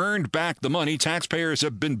has earned back the money taxpayers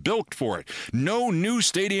have been bilked for it. No new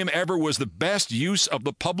stadium ever was the best use of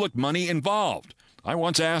the public money involved. I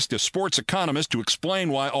once asked a sports economist to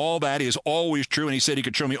explain why all that is always true, and he said he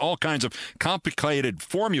could show me all kinds of complicated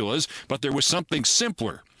formulas, but there was something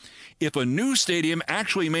simpler. If a new stadium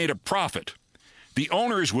actually made a profit, the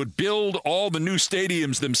owners would build all the new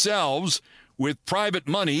stadiums themselves with private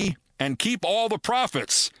money and keep all the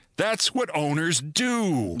profits. That's what owners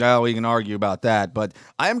do. Now, we can argue about that, but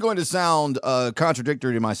I am going to sound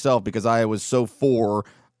contradictory to myself because I was so for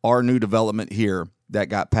our new development here that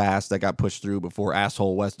got passed, that got pushed through before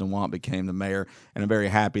asshole Weston Want became the mayor, and I'm very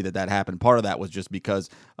happy that happened. Part of that was just because,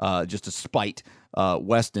 just to spite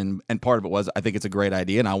Weston, and part of it was I think it's a great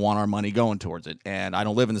idea, and I want our money going towards it. And I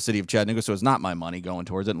don't live in the city of Chattanooga, so it's not my money going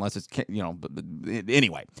towards it unless it's,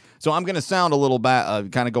 anyway. So I'm going to sound a little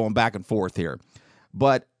kind of going back and forth here,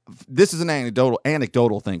 but this is an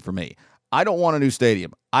anecdotal thing for me. I don't want a new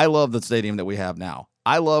stadium. I love the stadium that we have now.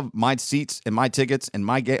 I love my seats and my tickets and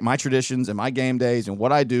my traditions and my game days and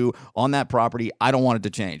what I do on that property. I don't want it to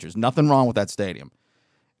change. There's nothing wrong with that stadium.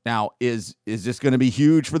 Now, is this going to be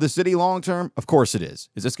huge for the city long term? Of course it is.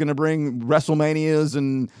 Is this going to bring WrestleManias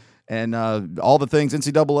and all the things,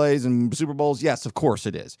 NCAAs and Super Bowls? Yes, of course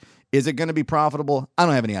it is. Is it going to be profitable? I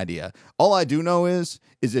don't have any idea. All I do know is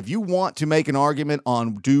if you want to make an argument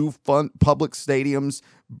on public stadiums,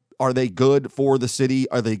 are they good for the city?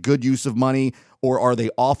 Are they good use of money? Or are they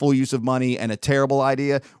awful use of money and a terrible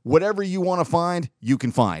idea? Whatever you want to find, you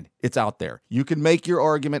can find. It's out there. You can make your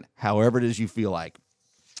argument however it is you feel like.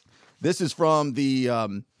 This is from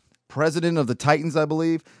the president of the Titans, I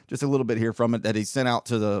believe. Just a little bit here from it that he sent out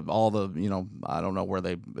to all the I don't know where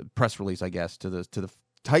they press release, I guess, to the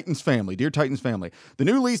Titans family, dear Titans family, the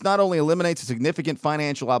new lease not only eliminates a significant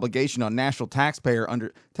financial obligation on national taxpayer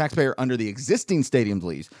under the existing stadium's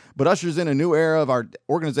lease, but ushers in a new era of our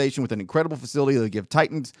organization with an incredible facility that will give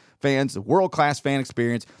Titans fans the world-class fan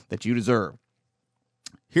experience that you deserve.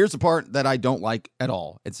 Here's the part that I don't like at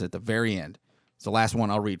all. It's at the very end. It's the last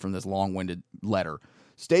one I'll read from this long-winded letter.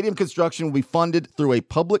 Stadium construction will be funded through a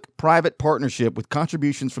public-private partnership with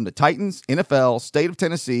contributions from the Titans, NFL, State of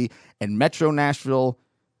Tennessee, and Metro Nashville.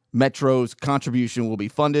 Metro's contribution will be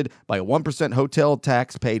funded by a 1% hotel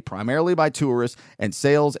tax paid primarily by tourists and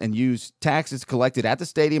sales and use taxes collected at the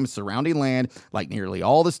stadium and surrounding land, like nearly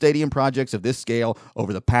all the stadium projects of this scale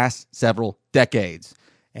over the past several decades.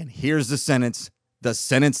 And here's the sentence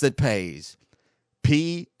that pays.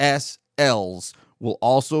 PSLs will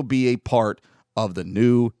also be a part of the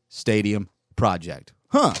new stadium project.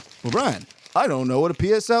 Well, Brian, I don't know what a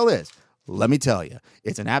PSL is. Let me tell you,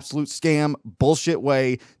 it's an absolute scam, bullshit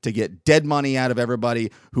way to get dead money out of everybody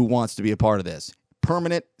who wants to be a part of this.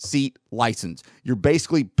 Permanent seat license. You're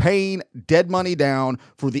basically paying dead money down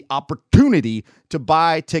for the opportunity to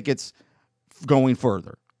buy tickets going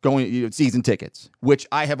further, season tickets, which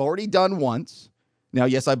I have already done once. Now,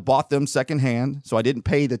 yes, I bought them secondhand, so I didn't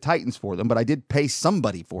pay the Titans for them, but I did pay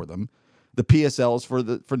somebody for them. The PSLs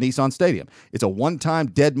for Nissan Stadium. It's a one-time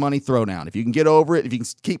dead money throwdown. If you can get over it, if you can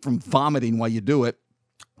keep from vomiting while you do it,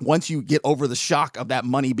 once you get over the shock of that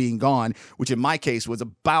money being gone, which in my case was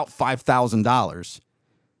about $5,000,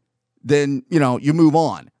 then, you move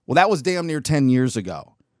on. Well, that was damn near 10 years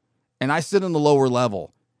ago. And I sit in the lower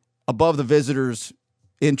level, above the visitors'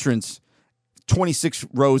 entrance, 26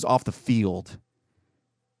 rows off the field.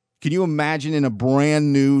 Can you imagine in a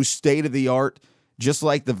brand new state-of-the-art, just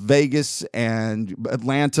like the Vegas and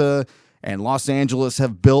Atlanta and Los Angeles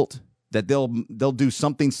have built, that they'll do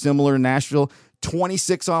something similar in Nashville?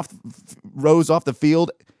 26 rows off the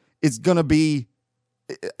field, it's not going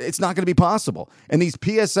to be possible. And these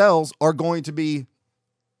PSLs are going to be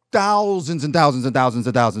thousands and thousands and thousands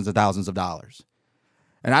and thousands and thousands of dollars.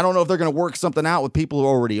 And I don't know if they're going to work something out with people who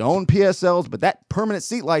already own PSLs, but that permanent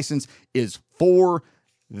seat license is for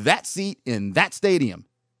that seat in that stadium.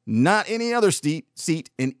 Not any other seat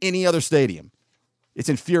in any other stadium. It's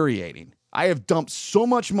infuriating. I have dumped so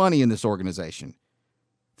much money in this organization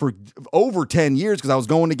for over 10 years because I was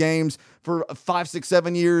going to games for 5, 6,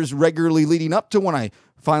 7 years regularly leading up to when I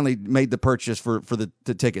finally made the purchase for the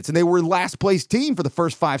tickets. And they were last place team for the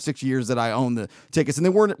first 5, 6 years that I owned the tickets, and they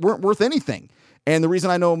weren't worth anything. And the reason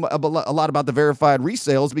I know a lot about the verified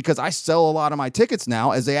resale is because I sell a lot of my tickets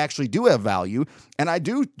now as they actually do have value, and I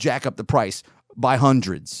do jack up the price by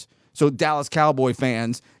hundreds. So Dallas Cowboy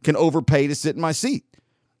fans can overpay to sit in my seat.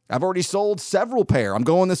 I've already sold several pair. I'm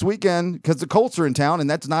going this weekend because the Colts are in town, and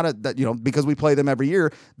that's not because we play them every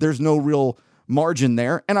year. There's no real margin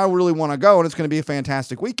there, and I really want to go, and it's going to be a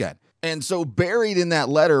fantastic weekend. And so buried in that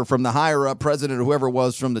letter from the higher-up president or whoever it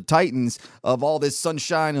was from the Titans of all this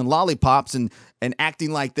sunshine and lollipops and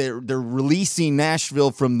acting like they're releasing Nashville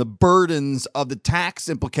from the burdens of the tax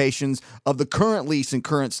implications of the current lease and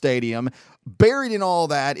current stadium, buried in all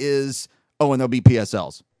that is, and there'll be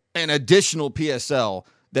PSLs. An additional PSL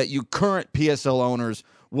that you current PSL owners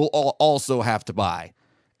will also have to buy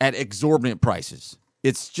at exorbitant prices.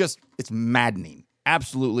 It's maddening.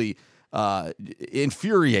 Absolutely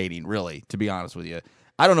infuriating, really, to be honest with you.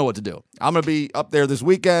 I don't know what to do. I'm going to be up there this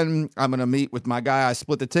weekend. I'm going to meet with my guy I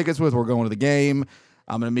split the tickets with. We're going to the game.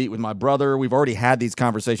 I'm going to meet with my brother. We've already had these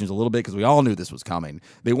conversations a little bit because we all knew this was coming.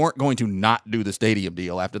 They weren't going to not do the stadium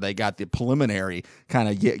deal after they got the preliminary kind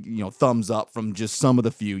of thumbs up from just some of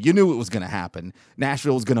the few. You knew it was going to happen.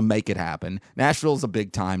 Nashville was going to make it happen. Nashville's a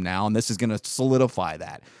big time now, and this is going to solidify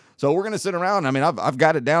that. So we're going to sit around. I mean, I've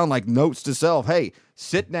got it down like notes to self. Hey,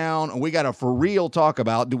 sit down, and we got to for real talk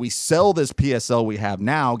about, do we sell this PSL we have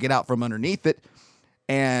now, get out from underneath it,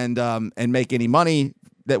 and make any money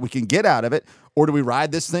that we can get out of it, or do we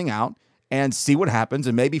ride this thing out and see what happens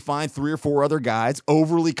and maybe find 3 or 4 other guys,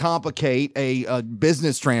 overly complicate a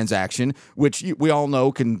business transaction, which we all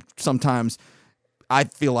know can sometimes – I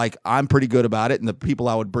feel like I'm pretty good about it, and the people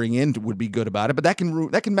I would bring in would be good about it. But that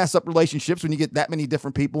can mess up relationships when you get that many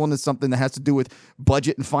different people, and it's something that has to do with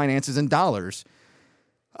budget and finances and dollars.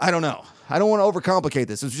 I don't know. I don't want to overcomplicate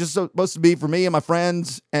this. It's just supposed to be for me and my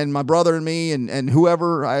friends and my brother and me and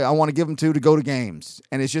whoever I want to give them to go to games.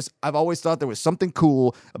 And it's just, I've always thought there was something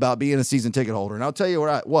cool about being a season ticket holder. And I'll tell you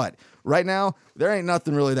what, right now, there ain't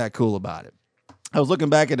nothing really that cool about it. I was looking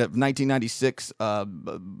back at 1996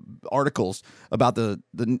 articles about the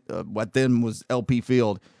what then was LP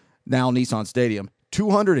Field, now Nissan Stadium.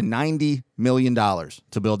 $290 million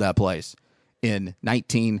to build that place in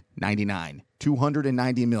 1999.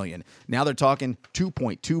 $290 million. Now they're talking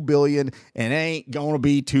 $2.2 billion, and it ain't going to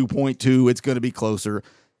be 2.2. It's going to be closer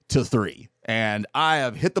to 3. And I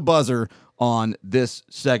have hit the buzzer on this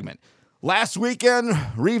segment. Last weekend,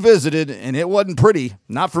 revisited, and it wasn't pretty.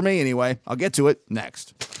 Not for me, anyway. I'll get to it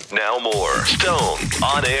next. Now more Stone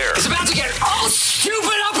on Air. It's about to get all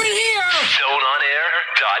stupid up in here.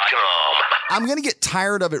 StoneOnAir.com. I'm going to get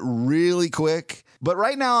tired of it really quick, but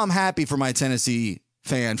right now I'm happy for my Tennessee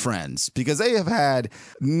fan friends because they have had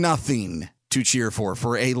nothing to cheer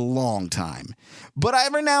for a long time. But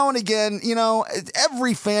every now and again, you know,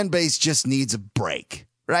 every fan base just needs a break.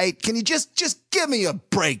 Right? Can you just give me a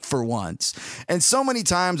break for once? And so many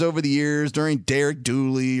times over the years during Derek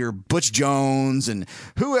Dooley or Butch Jones and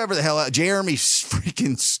whoever the hell, Jeremy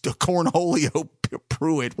freaking Cornholio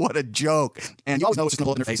Pruitt, what a joke. And you always know it's just going to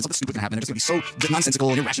blow up in their face. Something stupid can happen. They're just going to be so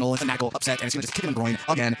nonsensical and irrational and fanatical, upset, and it's going to just kick them in the groin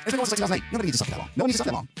again. It's been going since 2008. Nobody needs to suffer that long. Nobody needs to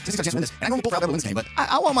suffer that long. Tennessee's got a chance to win this. And I know Bull Proud wins this game, but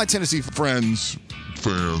I want my Tennessee fans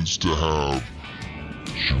to have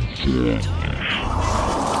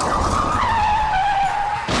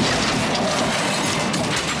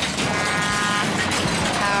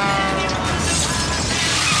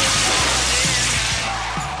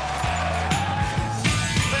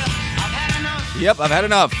Yep, I've had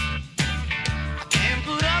enough.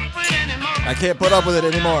 I can't put up with it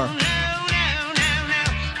anymore.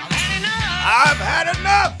 I've had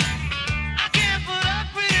enough.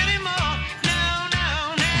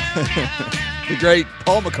 The great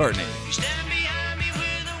Paul McCartney.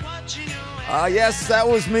 Yes, that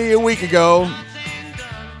was me a week ago.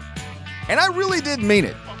 And I really did mean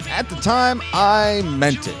it. At the time, I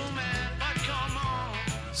meant it.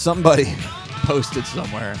 Somebody posted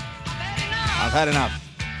somewhere. I've had enough.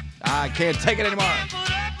 I can't take it anymore.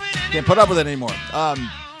 Can't put up with it anymore.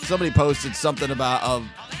 Somebody posted something about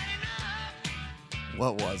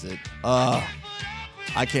what was it? I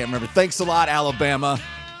can't remember. Thanks a lot, Alabama.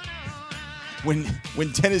 When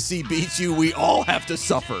Tennessee beats you, we all have to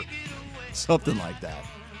suffer. Something like that.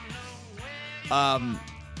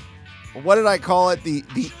 What did I call it?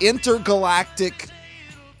 The intergalactic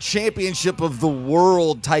championship of the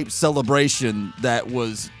world type celebration that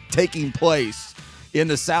was taking place in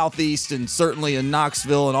the Southeast and certainly in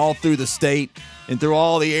Knoxville and all through the state and through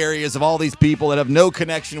all the areas of all these people that have no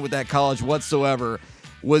connection with that college whatsoever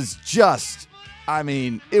was just, I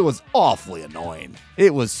mean, it was awfully annoying.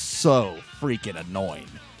 It was so freaking annoying.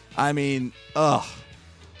 I mean, ugh.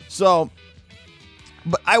 So,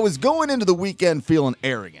 but I was going into the weekend feeling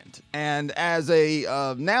arrogant. And as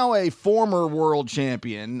a now a former world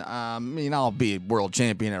champion, I mean, I'll be a world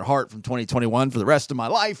champion at heart from 2021 for the rest of my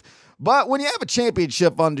life. But when you have a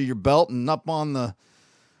championship under your belt and up on the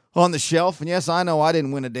shelf, and yes, I know I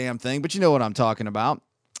didn't win a damn thing, but you know what I'm talking about.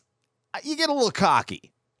 You get a little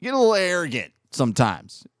cocky, you get a little arrogant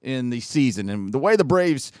sometimes in the season. And the way the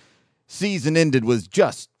Braves season ended was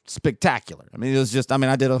just spectacular. I mean, it was just, I mean,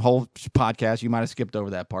 I did a whole podcast. You might have skipped over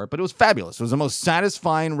that part, but it was fabulous. It was the most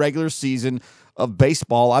satisfying regular season of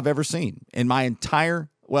baseball I've ever seen in my entire,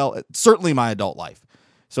 well, certainly my adult life.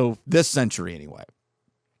 So this century anyway.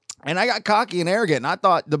 And I got cocky and arrogant, and I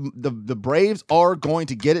thought the Braves are going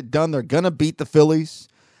to get it done. They're going to beat the Phillies.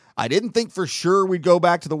 I didn't think for sure we'd go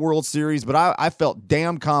back to the World Series, but I felt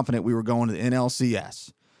damn confident we were going to the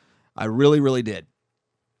NLCS. I really, really did.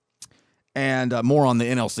 And more on the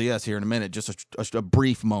NLCS here in a minute, just a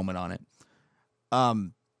brief moment on it.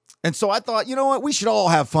 And so I thought, you know what? We should all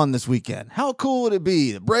have fun this weekend. How cool would it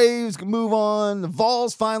be? The Braves can move on. The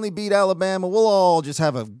Vols finally beat Alabama. We'll all just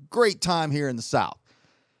have a great time here in the South.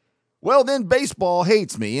 Well, then baseball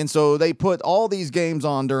hates me, and so they put all these games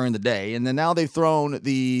on during the day, and then now they've thrown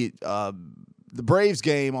the Braves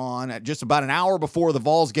game on at just about an hour before the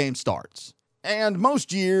Vols game starts. And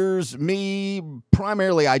most years, me,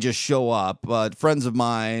 primarily I just show up. Friends of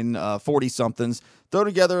mine, 40-somethings, throw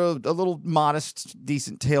together a little modest,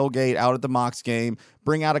 decent tailgate out at the Mocs game,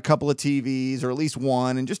 bring out a couple of TVs, or at least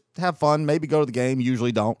one, and just have fun, maybe go to the game,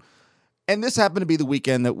 usually don't. And this happened to be the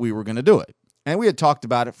weekend that we were going to do it. And we had talked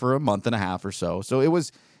about it for a month and a half or so. So it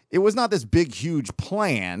was not this big, huge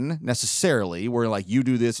plan necessarily where like you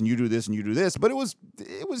do this and you do this and you do this, but it was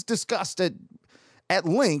discussed at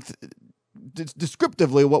length,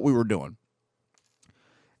 descriptively what we were doing.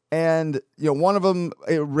 And, you know, one of them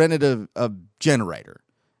rented a generator,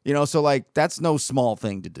 you know, so like that's no small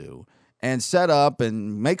thing to do, and set up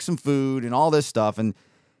and make some food and all this stuff. And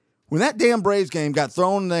when that damn Braves game got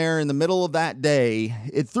thrown there in the middle of that day,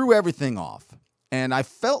 it threw everything off. And I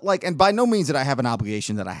felt like, and by no means did I have an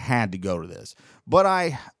obligation that I had to go to this, but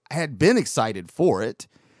I had been excited for it.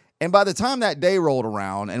 And by the time that day rolled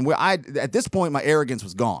around, and at this point, my arrogance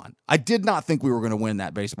was gone. I did not think we were going to win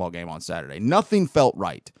that baseball game on Saturday. Nothing felt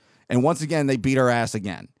right. And once again, they beat our ass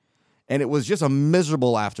again. And it was just a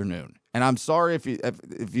miserable afternoon. And I'm sorry if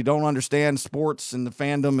you don't understand sports and the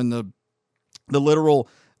fandom and the literal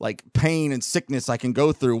like pain and sickness I can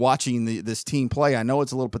go through watching this team play. I know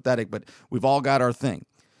it's a little pathetic, but we've all got our thing.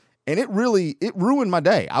 And it ruined my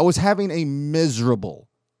day. I was having a miserable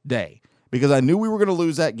day because I knew we were going to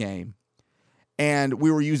lose that game, and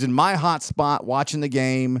we were using my hotspot watching the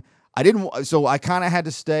game. So I kind of had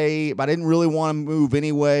to stay, but I didn't really want to move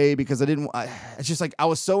anyway because it's just like I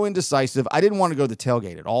was so indecisive. I didn't want to go to the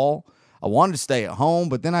tailgate at all. I wanted to stay at home,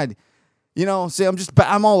 but then I'm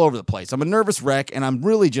all over the place. I'm a nervous wreck, and I'm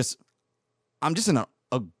just in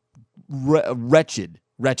a wretched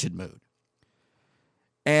mood.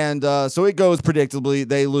 And so it goes predictably.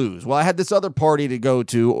 They lose. Well, I had this other party to go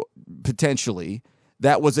to, potentially.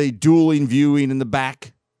 That was a dueling viewing in the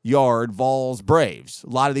backyard, Vols-Braves. A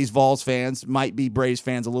lot of these Vols fans might be Braves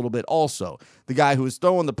fans a little bit also. The guy who was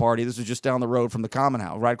throwing the party, this was just down the road from the Common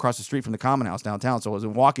House, right across the street from the Common House downtown, so it was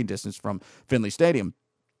in walking distance from Finley Stadium.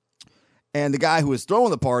 And the guy who was throwing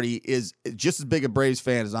the party is just as big a Braves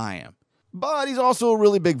fan as I am. But he's also a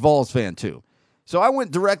really big Vols fan, too. So I went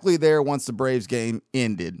directly there once the Braves game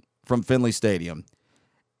ended from Finley Stadium.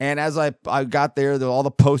 And as I got there, all the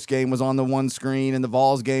post game was on the one screen, and the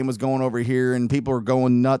Vols game was going over here, and people were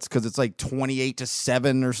going nuts because it's like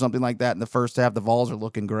 28-7 or something like that in the first half. The Vols are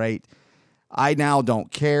looking great. I now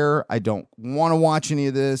don't care. I don't want to watch any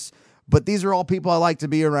of this. But these are all people I like to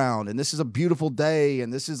be around, and this is a beautiful day,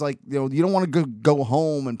 and this is like, you don't want to go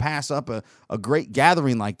home and pass up a great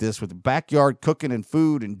gathering like this with backyard cooking and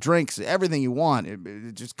food and drinks, everything you want.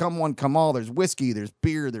 It just come one, come all. There's whiskey, there's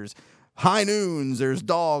beer, there's high noons, there's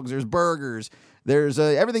dogs, there's burgers, there's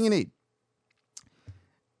everything you need.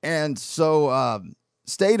 And so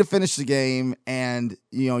stay to finish the game, and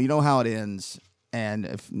you know how it ends. And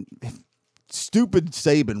if stupid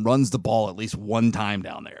Saban runs the ball at least one time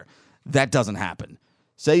down there, that doesn't happen.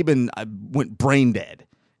 Saban went brain dead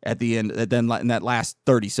at the end, then in that last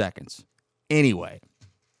 30 seconds. Anyway,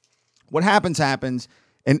 what happens,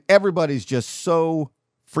 and everybody's just so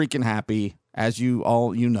freaking happy, as you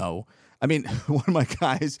all know. I mean, one of my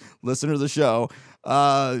guys, listener to the show,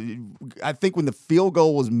 I think when the field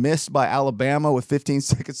goal was missed by Alabama with 15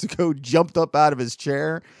 seconds to go, jumped up out of his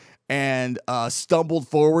chair and stumbled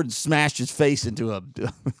forward and smashed his face into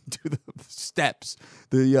the steps,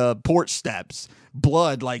 the porch steps.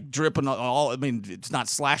 Blood like dripping all. I mean, it's not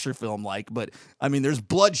slasher film like, but I mean, there's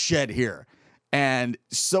bloodshed here. And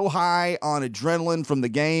so high on adrenaline from the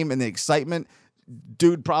game and the excitement,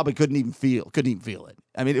 dude probably couldn't even feel it.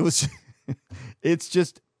 I mean, it was, it's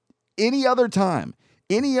just any other time,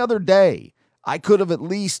 any other day, I could have at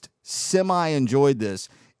least semi-enjoyed this.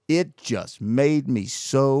 It just made me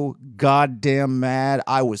so goddamn mad.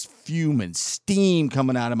 I was fuming, steam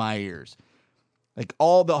coming out of my ears. Like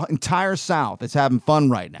all the entire South is having fun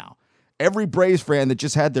right now. Every Braves fan that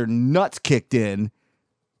just had their nuts kicked in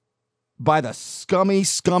by the scummy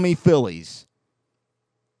Phillies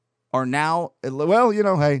are now, well,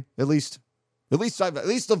 hey, at least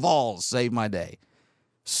the Vols saved my day.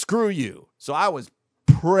 Screw you. So I was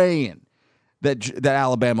praying that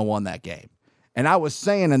Alabama won that game. And I was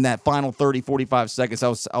saying in that final 30, 45 seconds,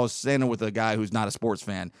 I was standing with a guy who's not a sports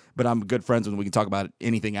fan, but I'm good friends with him. We can talk about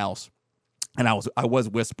anything else. And I was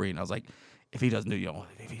whispering. I was like, if he doesn't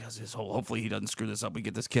if he does this hopefully he doesn't screw this up. We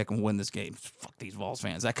get this kick and win this game. Fuck these Vols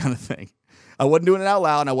fans, that kind of thing. I wasn't doing it out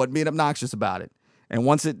loud, and I wasn't being obnoxious about it. And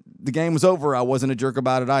once the game was over, I wasn't a jerk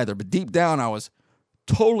about it either. But deep down, I was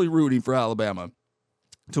totally rooting for Alabama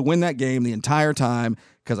to win that game the entire time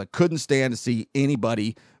because I couldn't stand to see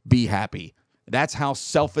anybody be happy. That's how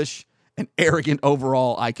selfish and arrogant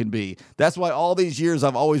overall I can be. That's why all these years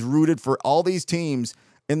I've always rooted for all these teams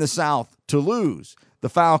in the South to lose. The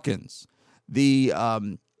Falcons, the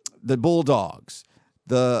Bulldogs,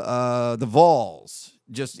 the Vols,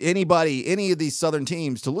 just any of these Southern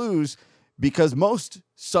teams to lose, because most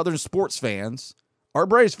Southern sports fans are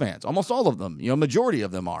Braves fans. Almost all of them, majority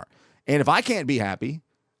of them are. And if I can't be happy,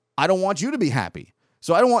 I don't want you to be happy.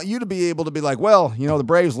 So I don't want you to be able to be like, well, the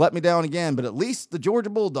Braves let me down again, but at least the Georgia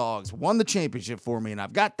Bulldogs won the championship for me, and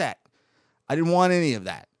I've got that. I didn't want any of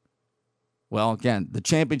that. Well, again, the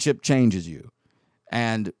championship changes you.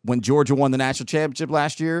 And when Georgia won the national championship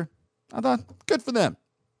last year, I thought, good for them.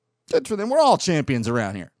 Good for them. We're all champions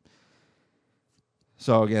around here.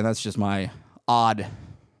 So, again, that's just my odd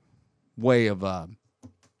way of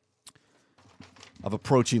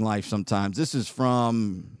approaching life sometimes. This is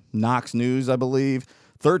from Knox News, I believe.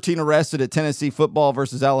 13 arrested at Tennessee football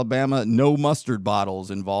versus Alabama. No mustard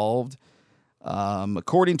bottles involved.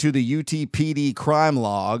 According to the UTPD crime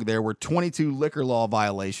log, there were 22 liquor law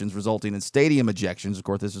violations resulting in stadium ejections. Of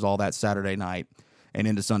course, this is all that Saturday night and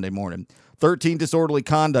into Sunday morning. 13 disorderly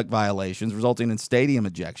conduct violations resulting in stadium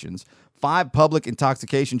ejections. 5 public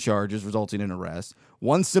intoxication charges resulting in arrest.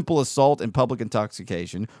 1 simple assault and public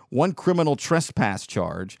intoxication. 1 criminal trespass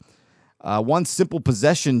charge. 1 simple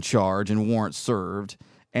possession charge and warrant served.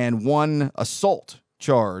 And 1 assault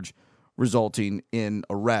charge resulting in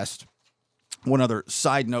arrest. One other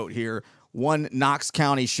side note here: 1 Knox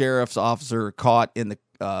County sheriff's officer caught in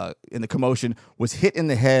the commotion was hit in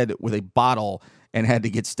the head with a bottle and had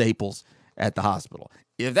to get staples at the hospital.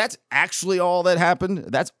 If that's actually all that happened,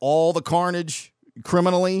 that's all the carnage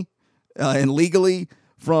criminally and legally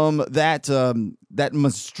from that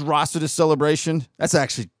monstrosity celebration. That's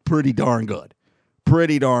actually pretty darn good.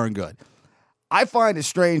 Pretty darn good. I find it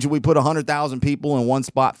strange that we put 100,000 people in one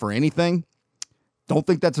spot for anything. Don't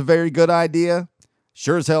think that's a very good idea.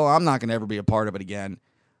 Sure as hell, I'm not going to ever be a part of it again.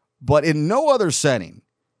 But in no other setting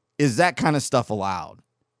is that kind of stuff allowed.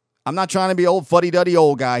 I'm not trying to be old fuddy-duddy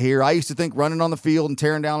old guy here. I used to think running on the field and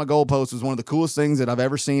tearing down a goalpost was one of the coolest things that I've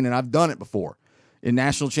ever seen, and I've done it before in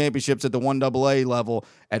national championships at the 1AA level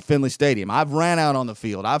at Finley Stadium. I've ran out on the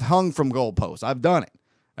field. I've hung from goalposts. I've done it.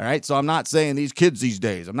 All right, so I'm not saying these kids these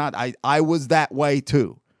days. I was that way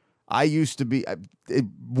too. I used to be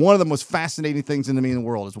one of the most fascinating things to me in the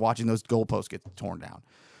world is watching those goalposts get torn down.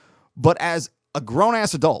 But as a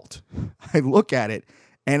grown-ass adult, I look at it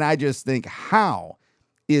and I just think, how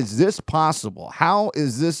is this possible? How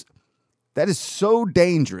is this? That is so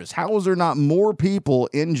dangerous. How is there not more people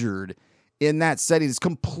injured in that setting? It's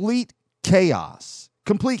complete chaos.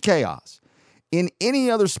 Complete chaos. In any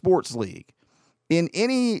other sports league, in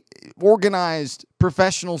any organized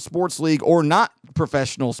professional sports league or not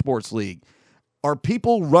professional sports league, are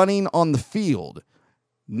people running on the field?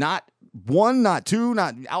 Not 1, not 2,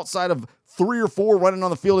 not outside of 3 or 4 running on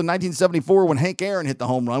the field in 1974 when Hank Aaron hit the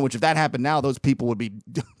home run, which if that happened now, those people would be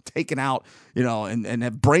taken out, and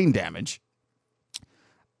have brain damage.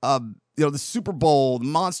 The Super Bowl, the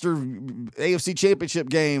monster AFC championship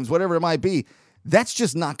games, whatever it might be, that's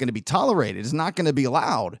just not going to be tolerated. It's not going to be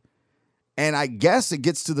allowed. And I guess it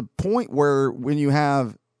gets to the point where when you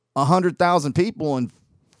have 100,000 people and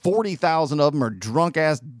 40,000 of them are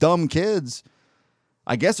drunk-ass dumb kids,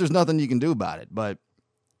 I guess there's nothing you can do about it. But,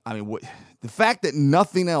 I mean, the fact that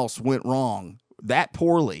nothing else went wrong that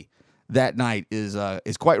poorly that night is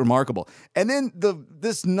quite remarkable. And then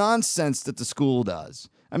this nonsense that the school does.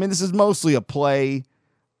 I mean, this is mostly a play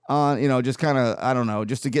on, just kind of, I don't know,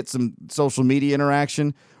 just to get some social media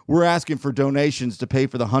interaction. We're asking for donations to pay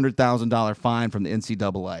for the $100,000 fine from the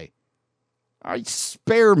NCAA. All right,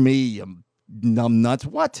 spare me, you numbnuts.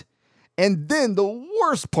 What? And then the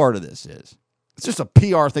worst part of this is, it's just a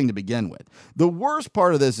PR thing to begin with. The worst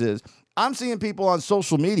part of this is, I'm seeing people on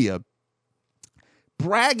social media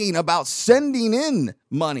bragging about sending in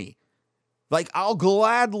money. Like, I'll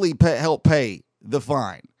gladly help pay the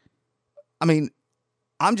fine. I mean,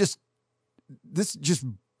 this just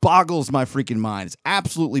boggles my freaking mind. It's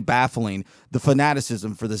absolutely baffling, the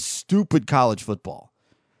fanaticism for this stupid college football.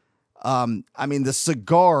 I mean, the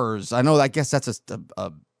cigars, I guess that's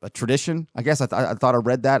a tradition. I guess I thought I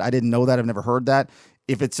read that. I didn't know that. I've never heard that.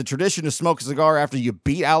 If it's a tradition to smoke a cigar after you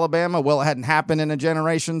beat Alabama, well, it hadn't happened in a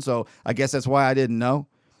generation, so I guess that's why I didn't know.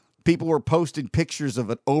 People were posting pictures of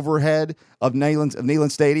an overhead of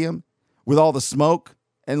Neyland Stadium with all the smoke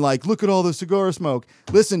and like, look at all the cigar smoke.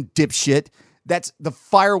 Listen, dipshit, that's the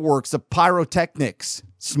fireworks, the pyrotechnics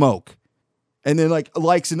smoke. And then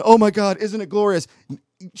likes and, oh my God, isn't it glorious?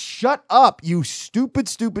 Shut up, you stupid,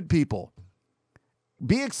 stupid people.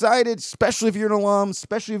 Be excited, especially if you're an alum,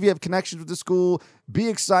 especially if you have connections with the school. Be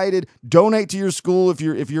excited. Donate to your school if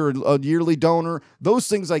you're a yearly donor. Those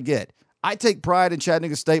things I get. I take pride in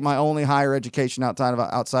Chattanooga State, my only higher education outside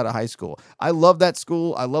of high school. I love that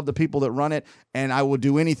school. I love the people that run it, and I would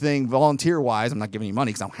do anything volunteer-wise. I'm not giving you money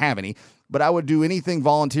because I don't have any, but I would do anything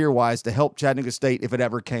volunteer-wise to help Chattanooga State if it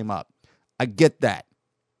ever came up. I get that.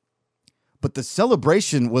 But the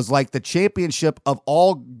celebration was like the championship of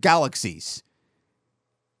all galaxies.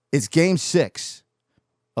 It's game 6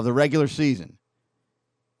 of the regular season.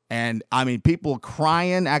 And, I mean, people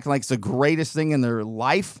crying, acting like it's the greatest thing in their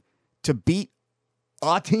life to beat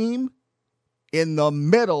a team in the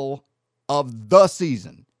middle of the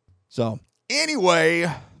season. So,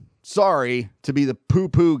 anyway, sorry to be the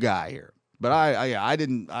poo-poo guy here. But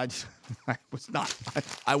I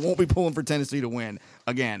won't be pulling for Tennessee to win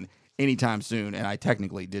again anytime soon, and I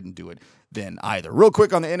technically didn't do it then either. Real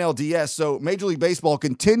quick on the NLDS, so Major League Baseball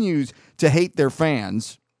continues to hate their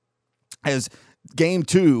fans as Game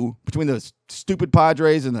 2 between the stupid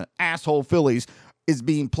Padres and the asshole Phillies is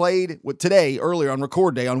being played with today, earlier on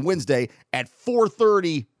record day, on Wednesday at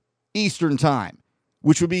 4:30 Eastern Time,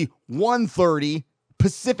 which would be 1:30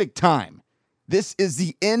 Pacific Time. This is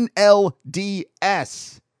the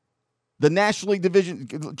NLDS, the National League Division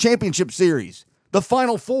Championship Series, the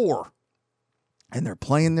Final Four. And they're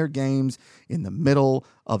playing their games in the middle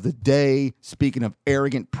of the day. Speaking of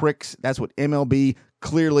arrogant pricks, that's what MLB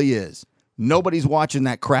clearly is. Nobody's watching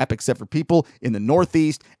that crap except for people in the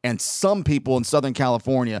Northeast and some people in Southern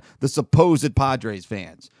California, the supposed Padres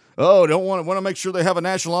fans. Oh, don't want to make sure they have a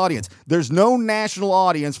national audience. There's no national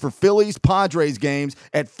audience for Phillies-Padres games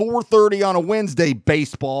at 4:30 on a Wednesday,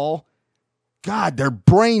 baseball. God, they're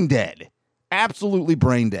brain dead. Absolutely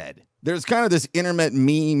brain dead. There's kind of this internet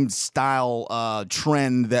meme style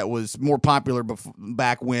trend that was more popular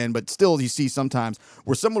back when, but still you see sometimes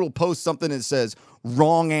where someone will post something that says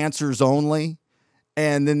wrong answers only,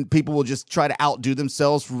 and then people will just try to outdo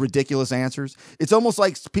themselves for ridiculous answers. It's almost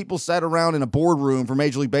like people sat around in a boardroom for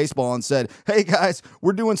Major League Baseball and said, hey guys,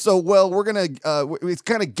 we're doing so well, we're going to, it's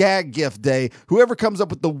kind of gag gift day. Whoever comes up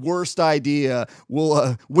with the worst idea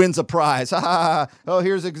will wins a prize. Oh,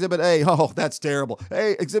 here's Exhibit A. Oh, that's terrible.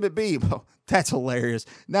 Hey, Exhibit B. Oh, that's hilarious.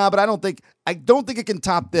 Nah, but I don't think it can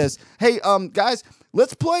top this. Hey, guys,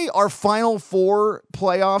 let's play our Final Four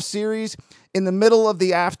playoff series in the middle of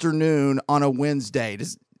the afternoon on a Wednesday.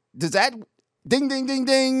 Does that ding, ding, ding,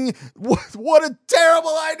 ding? What a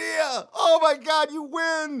terrible idea. Oh my God, you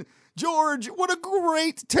win, George. What a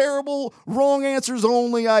great, terrible, wrong answers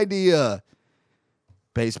only idea.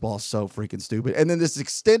 Baseball's so freaking stupid. And then this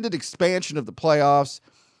extended expansion of the playoffs.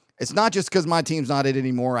 It's not just because my team's not in it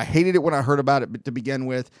anymore. I hated it when I heard about it to begin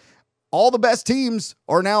with. All the best teams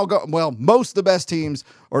are now gone. Well, most of the best teams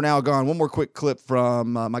are now gone. One more quick clip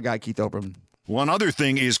from my guy, Keith Oberman. One other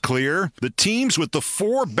thing is clear. The teams with the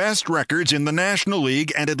 4 best records in the National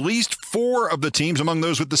League and at least 4 of the teams among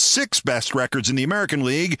those with the 6 best records in the American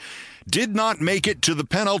League did not make it to the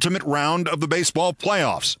penultimate round of the baseball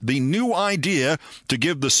playoffs. The new idea to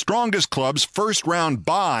give the strongest clubs first-round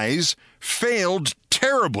byes failed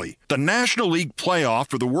terribly. The National League playoff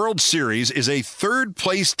for the World Series is a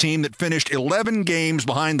third-place team that finished 11 games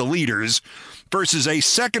behind the leaders versus a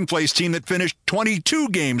second-place team that finished 22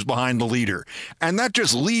 games behind the leader. And that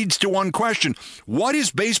just leads to one question. What is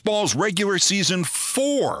baseball's regular season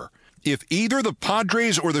for? If either the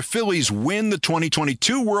Padres or the Phillies win the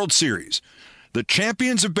 2022 World Series, the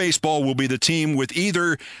champions of baseball will be the team with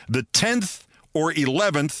either the 10th or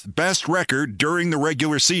 11th best record during the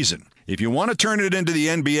regular season. If you want to turn it into the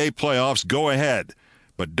NBA playoffs, go ahead,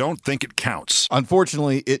 but don't think it counts.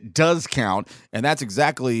 Unfortunately, it does count, and that's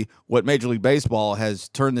exactly what Major League Baseball has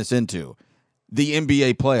turned this into. The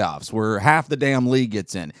NBA playoffs, where half the damn league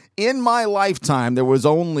gets in. In my lifetime, there was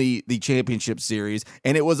only the championship series,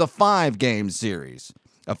 and it was a 5-game series.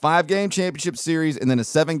 A 5-game championship series, and then a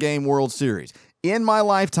 7-game World Series. In my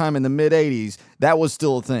lifetime in the mid-'80s, that was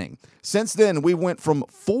still a thing. Since then, we went from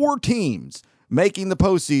 4 teams making the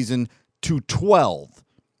postseason to 12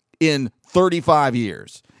 in 35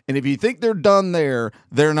 years. And if you think they're done there,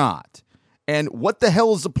 they're not. And what the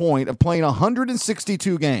hell is the point of playing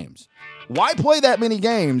 162 games? Why play that many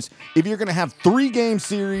games if you're going to have 3-game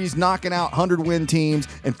series knocking out 100-win teams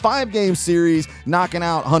and 5-game series knocking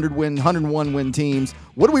out 101-win teams?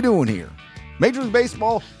 What are we doing here? Major League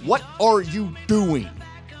Baseball, what are you doing?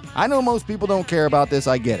 I know most people don't care about this.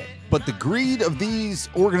 I get it. But the greed of these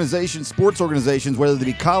organizations, sports organizations, whether they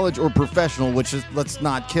be college or professional, which is, let's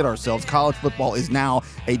not kid ourselves, college football is now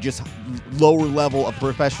a just lower level of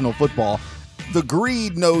professional football. The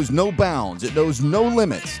greed knows no bounds. It knows no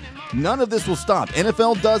limits. None of this will stop.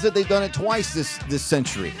 NFL does it. They've done it twice this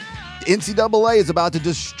century. NCAA is about to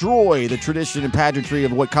destroy the tradition and pageantry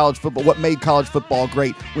of what made college football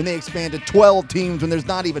great when they expanded 12 teams when there's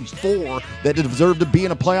not even 4 that deserve to be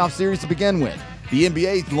in a playoff series to begin with. The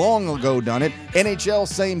NBA's long ago done it. NHL,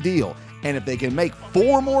 same deal. And if they can make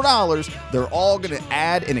 $4 more, they're all going to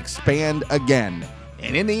add and expand again.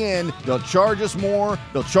 And in the end, they'll charge us more.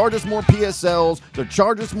 They'll charge us more PSLs. They'll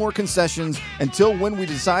charge us more concessions until when we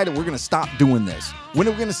decide that we're going to stop doing this. When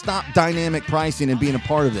are we going to stop dynamic pricing and being a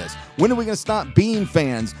part of this? When are we going to stop being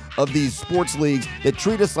fans of these sports leagues that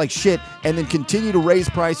treat us like shit and then continue to raise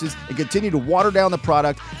prices and continue to water down the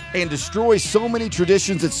product and destroy so many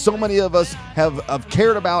traditions that so many of us have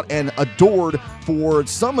cared about and adored for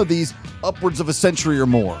some of these upwards of a century or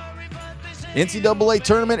more? NCAA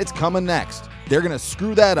tournament, it's coming next. They're going to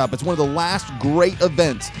screw that up. It's one of the last great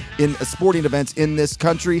events sporting events in this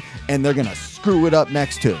country, and they're going to screw it up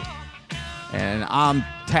next too. And I'm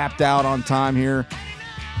tapped out on time here.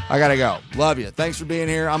 I got to go. Love you. Thanks for being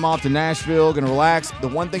here. I'm off to Nashville. Going to relax. The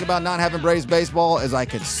one thing about not having Braves baseball is I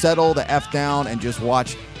could settle the F down and just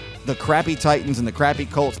watch the crappy Titans and the crappy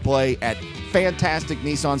Colts play at fantastic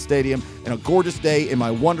Nissan Stadium and a gorgeous day in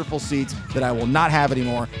my wonderful seats that I will not have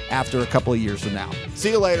anymore after a couple of years from now.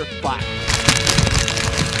 See you later. Bye.